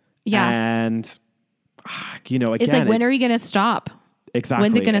filmed. Yeah. And again, it's like, when are you going to stop? Exactly.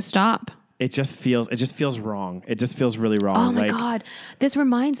 When's it going to stop? it just feels wrong. It just feels really wrong. Oh my God. This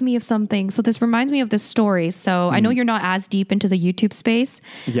reminds me of something. So this reminds me of this story. So I know you're not as deep into the YouTube space,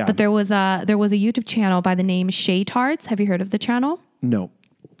 Yeah. but there was a YouTube channel by the name Shay Tarts. Have you heard of the channel? No.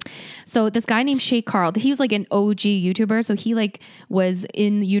 So this guy named Shay Carl, he was like an OG YouTuber. So he like was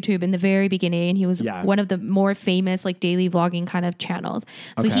in YouTube in the very beginning, and he was one of the more famous like daily vlogging kind of channels.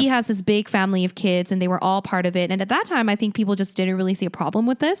 So he has this big family of kids, and they were all part of it. And at that time, I think people just didn't really see a problem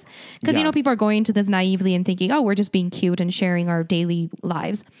with this because you know, people are going into this naively and thinking, oh, we're just being cute and sharing our daily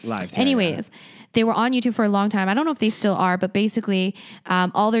lives. Anyways. They were on YouTube for a long time. I don't know if they still are, but basically,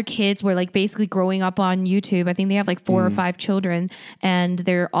 all their kids were like basically growing up on YouTube. I think they have like 4 or 5 children, and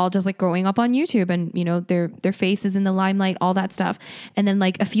they're all just like growing up on YouTube, and you know, their faces in the limelight, all that stuff. And then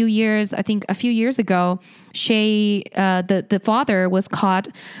like a few years ago, Shay, the father was caught,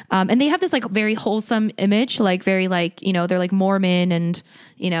 and they have this like very wholesome image, like very like, you know, they're like Mormon and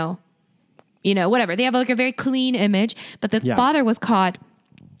you know, whatever. They have like a very clean image, but the father was caught.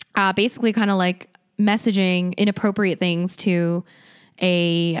 Basically kind of like messaging inappropriate things to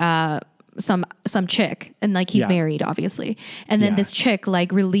a some chick, and like he's married obviously, and then this chick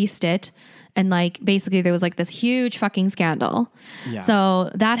like released it, and like basically there was like this huge fucking scandal. So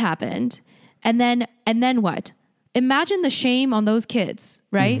that happened, and then what? Imagine the shame on those kids,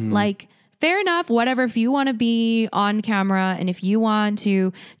 right? Like, fair enough, whatever, if you want to be on camera and if you want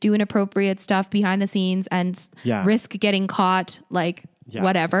to do inappropriate stuff behind the scenes and risk getting caught, like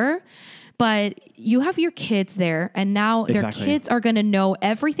whatever, but you have your kids there, and now their kids are going to know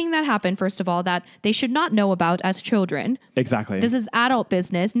everything that happened, first of all, that they should not know about as children. This is adult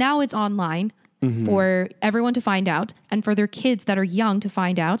business. Now it's online for everyone to find out, and for their kids that are young to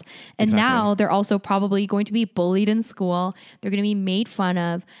find out. And now they're also probably going to be bullied in school. They're going to be made fun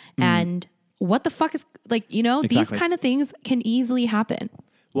of. And what the fuck is, like, you know, these kind of things can easily happen.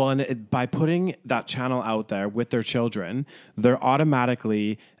 Well, and by putting that channel out there with their children, they're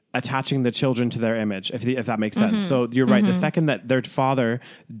automatically attaching the children to their image, if that makes sense. So you're right. The second that their father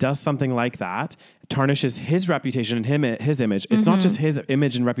does something like that, tarnishes his reputation and his image. It's not just his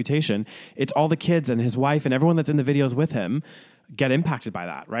image and reputation. It's all the kids and his wife and everyone that's in the videos with him get impacted by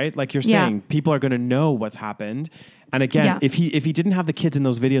that, right? Like you're saying, people are going to know what's happened. And again, if he didn't have the kids in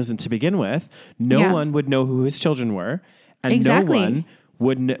those videos to begin with, no one would know who his children were, and no one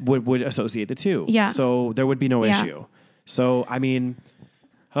would associate the two. So there would be no issue. So I mean,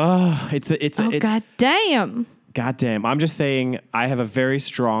 it's God damn. I'm just saying, I have a very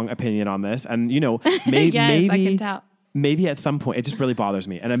strong opinion on this, and you know, maybe I can tell. Maybe at some point, it just really bothers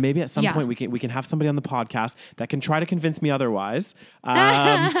me, and maybe at some point we can have somebody on the podcast that can try to convince me otherwise,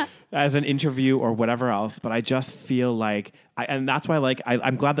 as an interview or whatever else. But I just feel like, and that's why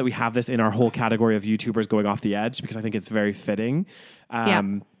I'm glad that we have this in our whole category of YouTubers going off the edge, because I think it's very fitting.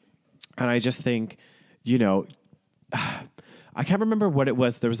 And I just think, you know, I can't remember what it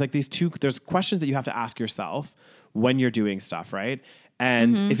was. There was like there's questions that you have to ask yourself when you're doing stuff, right?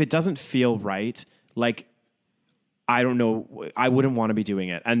 And if it doesn't feel right, like, I don't know, I wouldn't want to be doing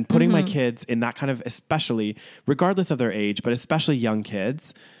it. And putting my kids in that kind of, especially regardless of their age, but especially young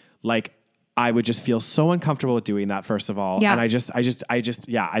kids, like, I would just feel so uncomfortable with doing that, first of all. And I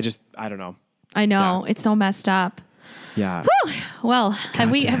don't know. I know. It's so messed up. Yeah. Whew. Well,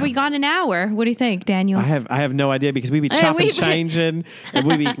 have we gone an hour? What do you think, Daniel? I have no idea, because we be chopping, changing,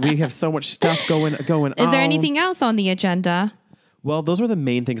 and we have so much stuff going on. Is there anything else on the agenda? Well, those were the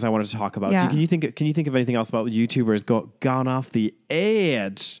main things I wanted to talk about. Can you think of anything else about YouTubers gone off the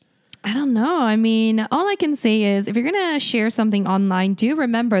edge? I don't know. I mean, all I can say is, if you're going to share something online, do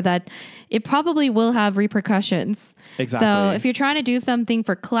remember that it probably will have repercussions. Exactly. So if you're trying to do something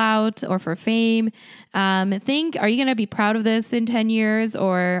for clout or for fame, think, are you going to be proud of this in 10 years,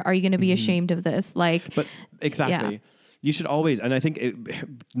 or are you going to be ashamed of this? But exactly. Yeah. You should always, and I think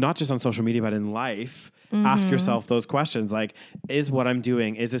not just on social media, but in life, ask yourself those questions. Like, is what I'm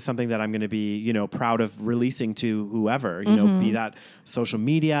doing, is this something that I'm going to be, you know, proud of releasing to whoever, you know, be that social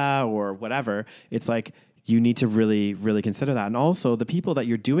media or whatever. It's like, you need to really, really consider that. And also the people that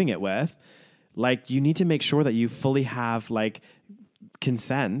you're doing it with, like, you need to make sure that you fully have like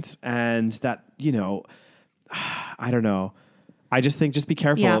consent, and that, you know, I don't know. I just think, just be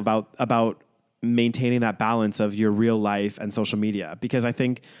careful about maintaining that balance of your real life and social media, because I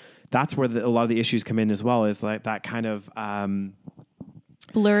think that's where a lot of the issues come in as well, is like that kind of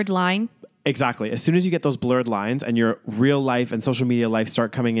blurred line. Exactly. As soon as you get those blurred lines and your real life and social media life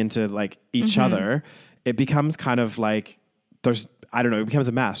start coming into like each other, it becomes kind of like, it becomes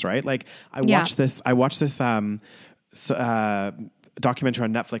a mess, right? Like I watched this documentary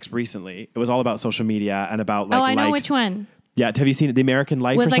on Netflix recently. It was all about social media and about like, I know which one. Yeah. Have you seen it? The American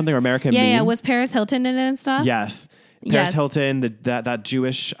Life or something, or American Yeah, Meme? yeah. Was Paris Hilton in it and stuff? Yes. Paris Yes. Hilton, that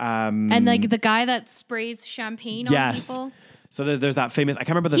Jewish. And like the guy that sprays champagne on Yes. people. So there's that famous. I can't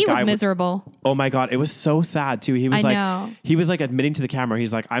remember the He guy. was miserable. Oh my God. It was so sad too. He was I know. he was like admitting to the camera.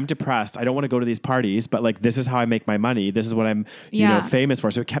 He's like, I'm depressed. I don't want to go to these parties, but like, this is how I make my money. This is what I'm, you know, Yeah. famous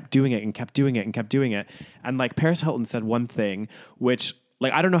for. So he kept doing it and kept doing it and kept doing it. And like Paris Hilton said one thing, which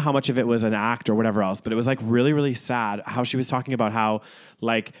like, I don't know how much of it was an act or whatever else, but it was like really, really sad how she was talking about how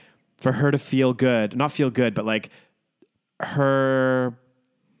like for her to feel good, not feel good, but like her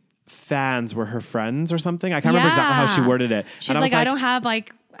fans were her friends or something. I can't remember exactly how she worded it. She's And I was like, I don't have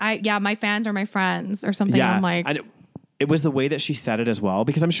like, my fans are my friends or something. yeah, I'm like, and it was the way that she said it as well,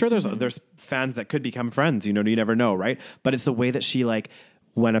 because I'm sure there's fans that could become friends. You know, you never know, right? But it's the way that she like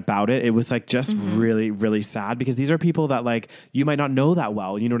went about it. It was like just really, really sad, because these are people that like you might not know that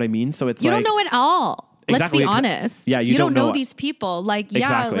well. You know what I mean? So it's you like, don't know it all. Exactly. Let's be honest. Yeah, you don't don't know know it. these people. Like, yeah,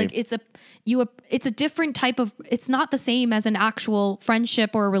 Exactly. like it's a different type of. It's not the same as an actual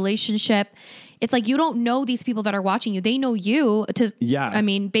friendship or a relationship. It's like you don't know these people that are watching you. They know you I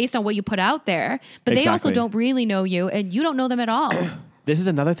mean, based on what you put out there, but they also Exactly. don't really know you, and you don't know them at all. This is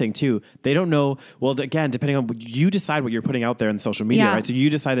another thing too. They don't know. Well, again, depending on you decide what you're putting out there in social media, Yeah. right? So you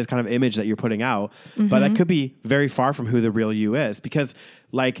decide this kind of image that you're putting out, but that could be very far from who the real you is, because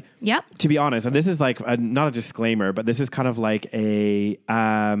like, Yep. to be honest, and this is like not a disclaimer, but this is kind of like a,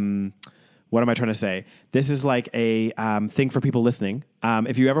 what am I trying to say? This is like a thing for people listening.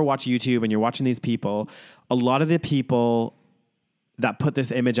 If you ever watch YouTube and you're watching these people, a lot of the people that put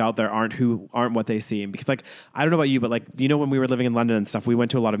this image out there aren't what they seem. Because like, I don't know about you, but like, you know, when we were living in London and stuff, we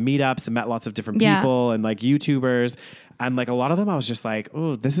went to a lot of meetups and met lots of different Yeah. people and like YouTubers. And like a lot of them, I was just like,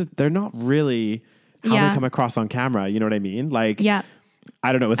 oh, they're not really how Yeah. they come across on camera. You know what I mean? Like, Yeah.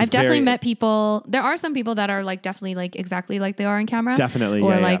 I don't know. I've definitely met people. There are some people that are like definitely like exactly like they are on camera. Definitely,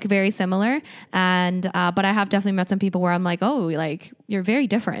 Or yeah, like yeah. very similar. And, but I have definitely met some people where I'm like, oh, like you're very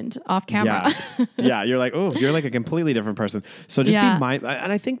different off camera. Yeah. Yeah. You're like, oh, you're like a completely different person. So just Yeah. be mindful.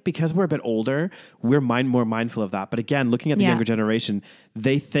 And I think because we're a bit older, we're more mindful of that. But again, looking at the Yeah. younger generation,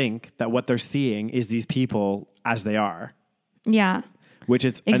 they think that what they're seeing is these people as they are, Yeah. which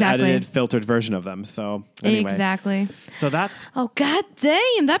is Exactly. an edited, filtered version of them. So anyway, Exactly. so that's, Oh, god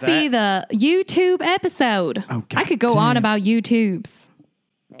damn. That'd be the YouTube episode. Oh, I could go on about YouTubes.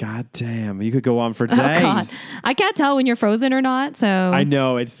 God damn, you could go on for Oh, God. days. I can't tell when you're frozen or not. So I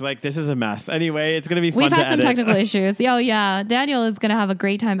know. It's like, this is a mess. Anyway, it's going to be fun we've to had some edit. technical issues. Oh, yeah. Daniel is going to have a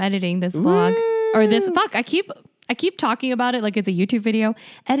great time editing this vlog or this. Fuck. I keep talking about it like it's a YouTube video.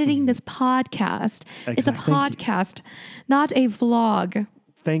 Editing this podcast. It's a Exactly. podcast, not a vlog.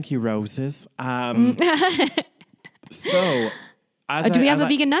 Thank you, Roses. So, Do we have a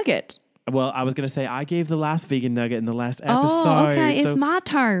vegan nugget? Well, I was going to say, I gave the last vegan nugget in the last episode. Oh, okay. So, It's my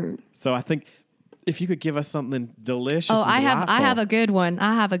turn. so I think if you could give us something delicious. Oh, and I have delightful. a good one.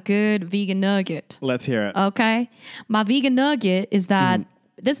 I have a good vegan nugget. Let's hear it. Okay. My vegan nugget is that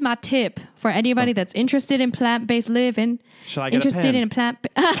this is my tip for anybody that's interested in plant-based living. Shall I get interested a pen? in plant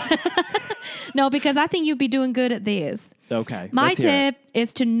No, because I think you'd be doing good at this. Okay. My let's hear it. tip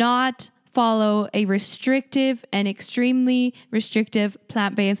is to not follow a restrictive and extremely restrictive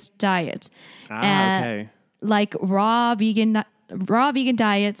plant-based diet. Okay. Like raw vegan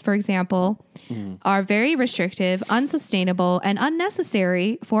diets, for example, are very restrictive, unsustainable, and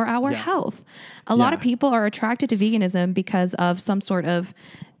unnecessary for our health. A lot of Yeah. people are attracted to veganism because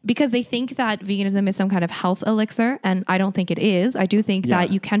they think that veganism is some kind of health elixir, and I don't think it is. I do think that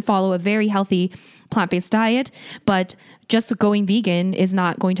Yeah. you can follow a very healthy plant-based diet, but just going vegan is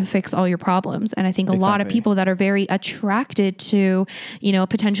not going to fix all your problems. And I think a lot of Exactly. people that are very attracted to,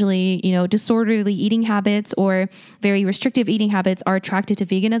 potentially, disorderly eating habits or very restrictive eating habits are attracted to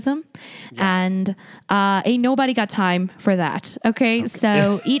veganism. And ain't nobody got time for that. Okay.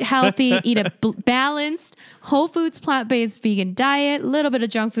 So eat healthy, eat a balanced, whole foods, plant-based vegan diet, a little bit of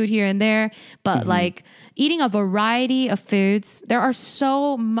junk food here and there, but like eating a variety of foods. There are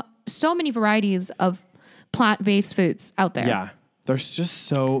so many varieties of plant-based foods out there. Yeah. There's just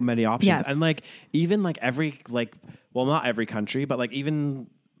so many options. Yes. And like, even like well, not every country, but like even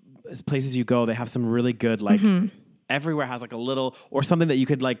places you go, they have some really good, like everywhere has like a little, or something that you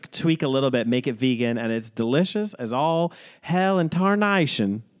could like tweak a little bit, make it vegan, and it's delicious as all hell and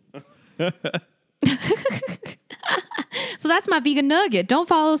tarnation. So that's my vegan nugget. Don't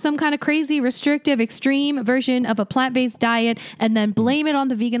follow some kind of crazy, restrictive, extreme version of a plant-based diet and then blame it on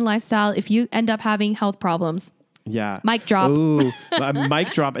the vegan lifestyle if you end up having health problems. Yeah. Mic drop. Ooh, mic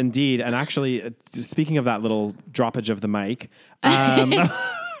drop indeed. And actually, speaking of that little droppage of the mic,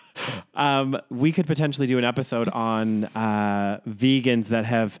 We could potentially do an episode on vegans that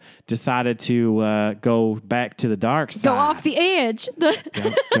have decided to go back to the dark side. Go off the edge.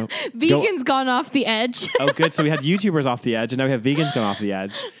 Vegans gone off the edge. Oh, good. So we had YouTubers off the edge, and now we have vegans gone off the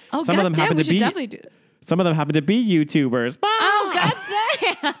edge. Oh, some of them happen to be. Definitely do it. Some of them happen to be YouTubers. Oh, God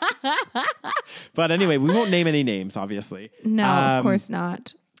damn. But anyway, we won't name any names, obviously. No, of course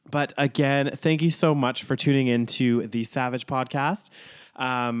not. But again, thank you so much for tuning into the Savage Podcast.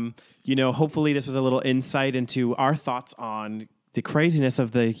 Hopefully this was a little insight into our thoughts on the craziness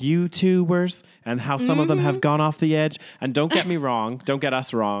of the YouTubers and how some of them have gone off the edge. And don't get me wrong, don't get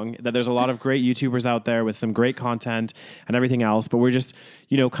us wrong, that there's a lot of great YouTubers out there with some great content and everything else. But we're just,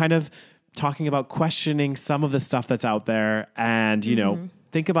 kind of talking about questioning some of the stuff that's out there and,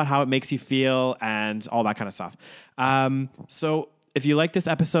 think about how it makes you feel and all that kind of stuff. So if you like this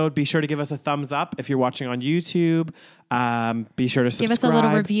episode, be sure to give us a thumbs up. If you're watching on YouTube, be sure to subscribe. Give us a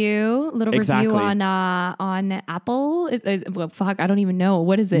little review. Review on Apple. I don't even know.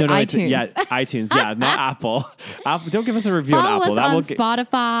 What is it? No, iTunes. iTunes. Yeah, not Apple. Don't give us a review Follow on Apple. us on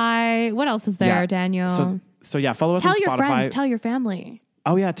Spotify. What else is there, Daniel? So yeah, follow us on Spotify. Tell your friends. Tell your family.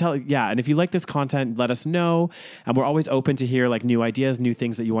 Oh yeah, and if you like this content, let us know. And we're always open to hear like new ideas, new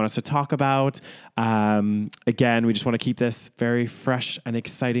things that you want us to talk about. Again, we just want to keep this very fresh and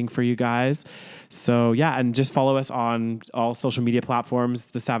exciting for you guys. So yeah, and just follow us on all social media platforms,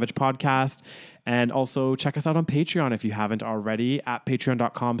 The Savage Podcast. And also check us out on Patreon if you haven't already at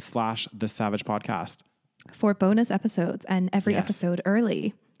patreon.com/The Savage Podcast. For bonus episodes and every episode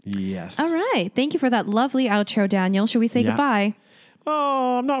early. Yes. All right. Thank you for that lovely outro, Daniel. Should we say goodbye?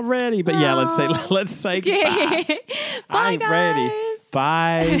 Oh, I'm not ready, but yeah, let's say goodbye. Bye, I'm guys. ready.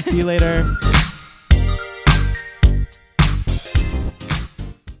 Bye. See you later.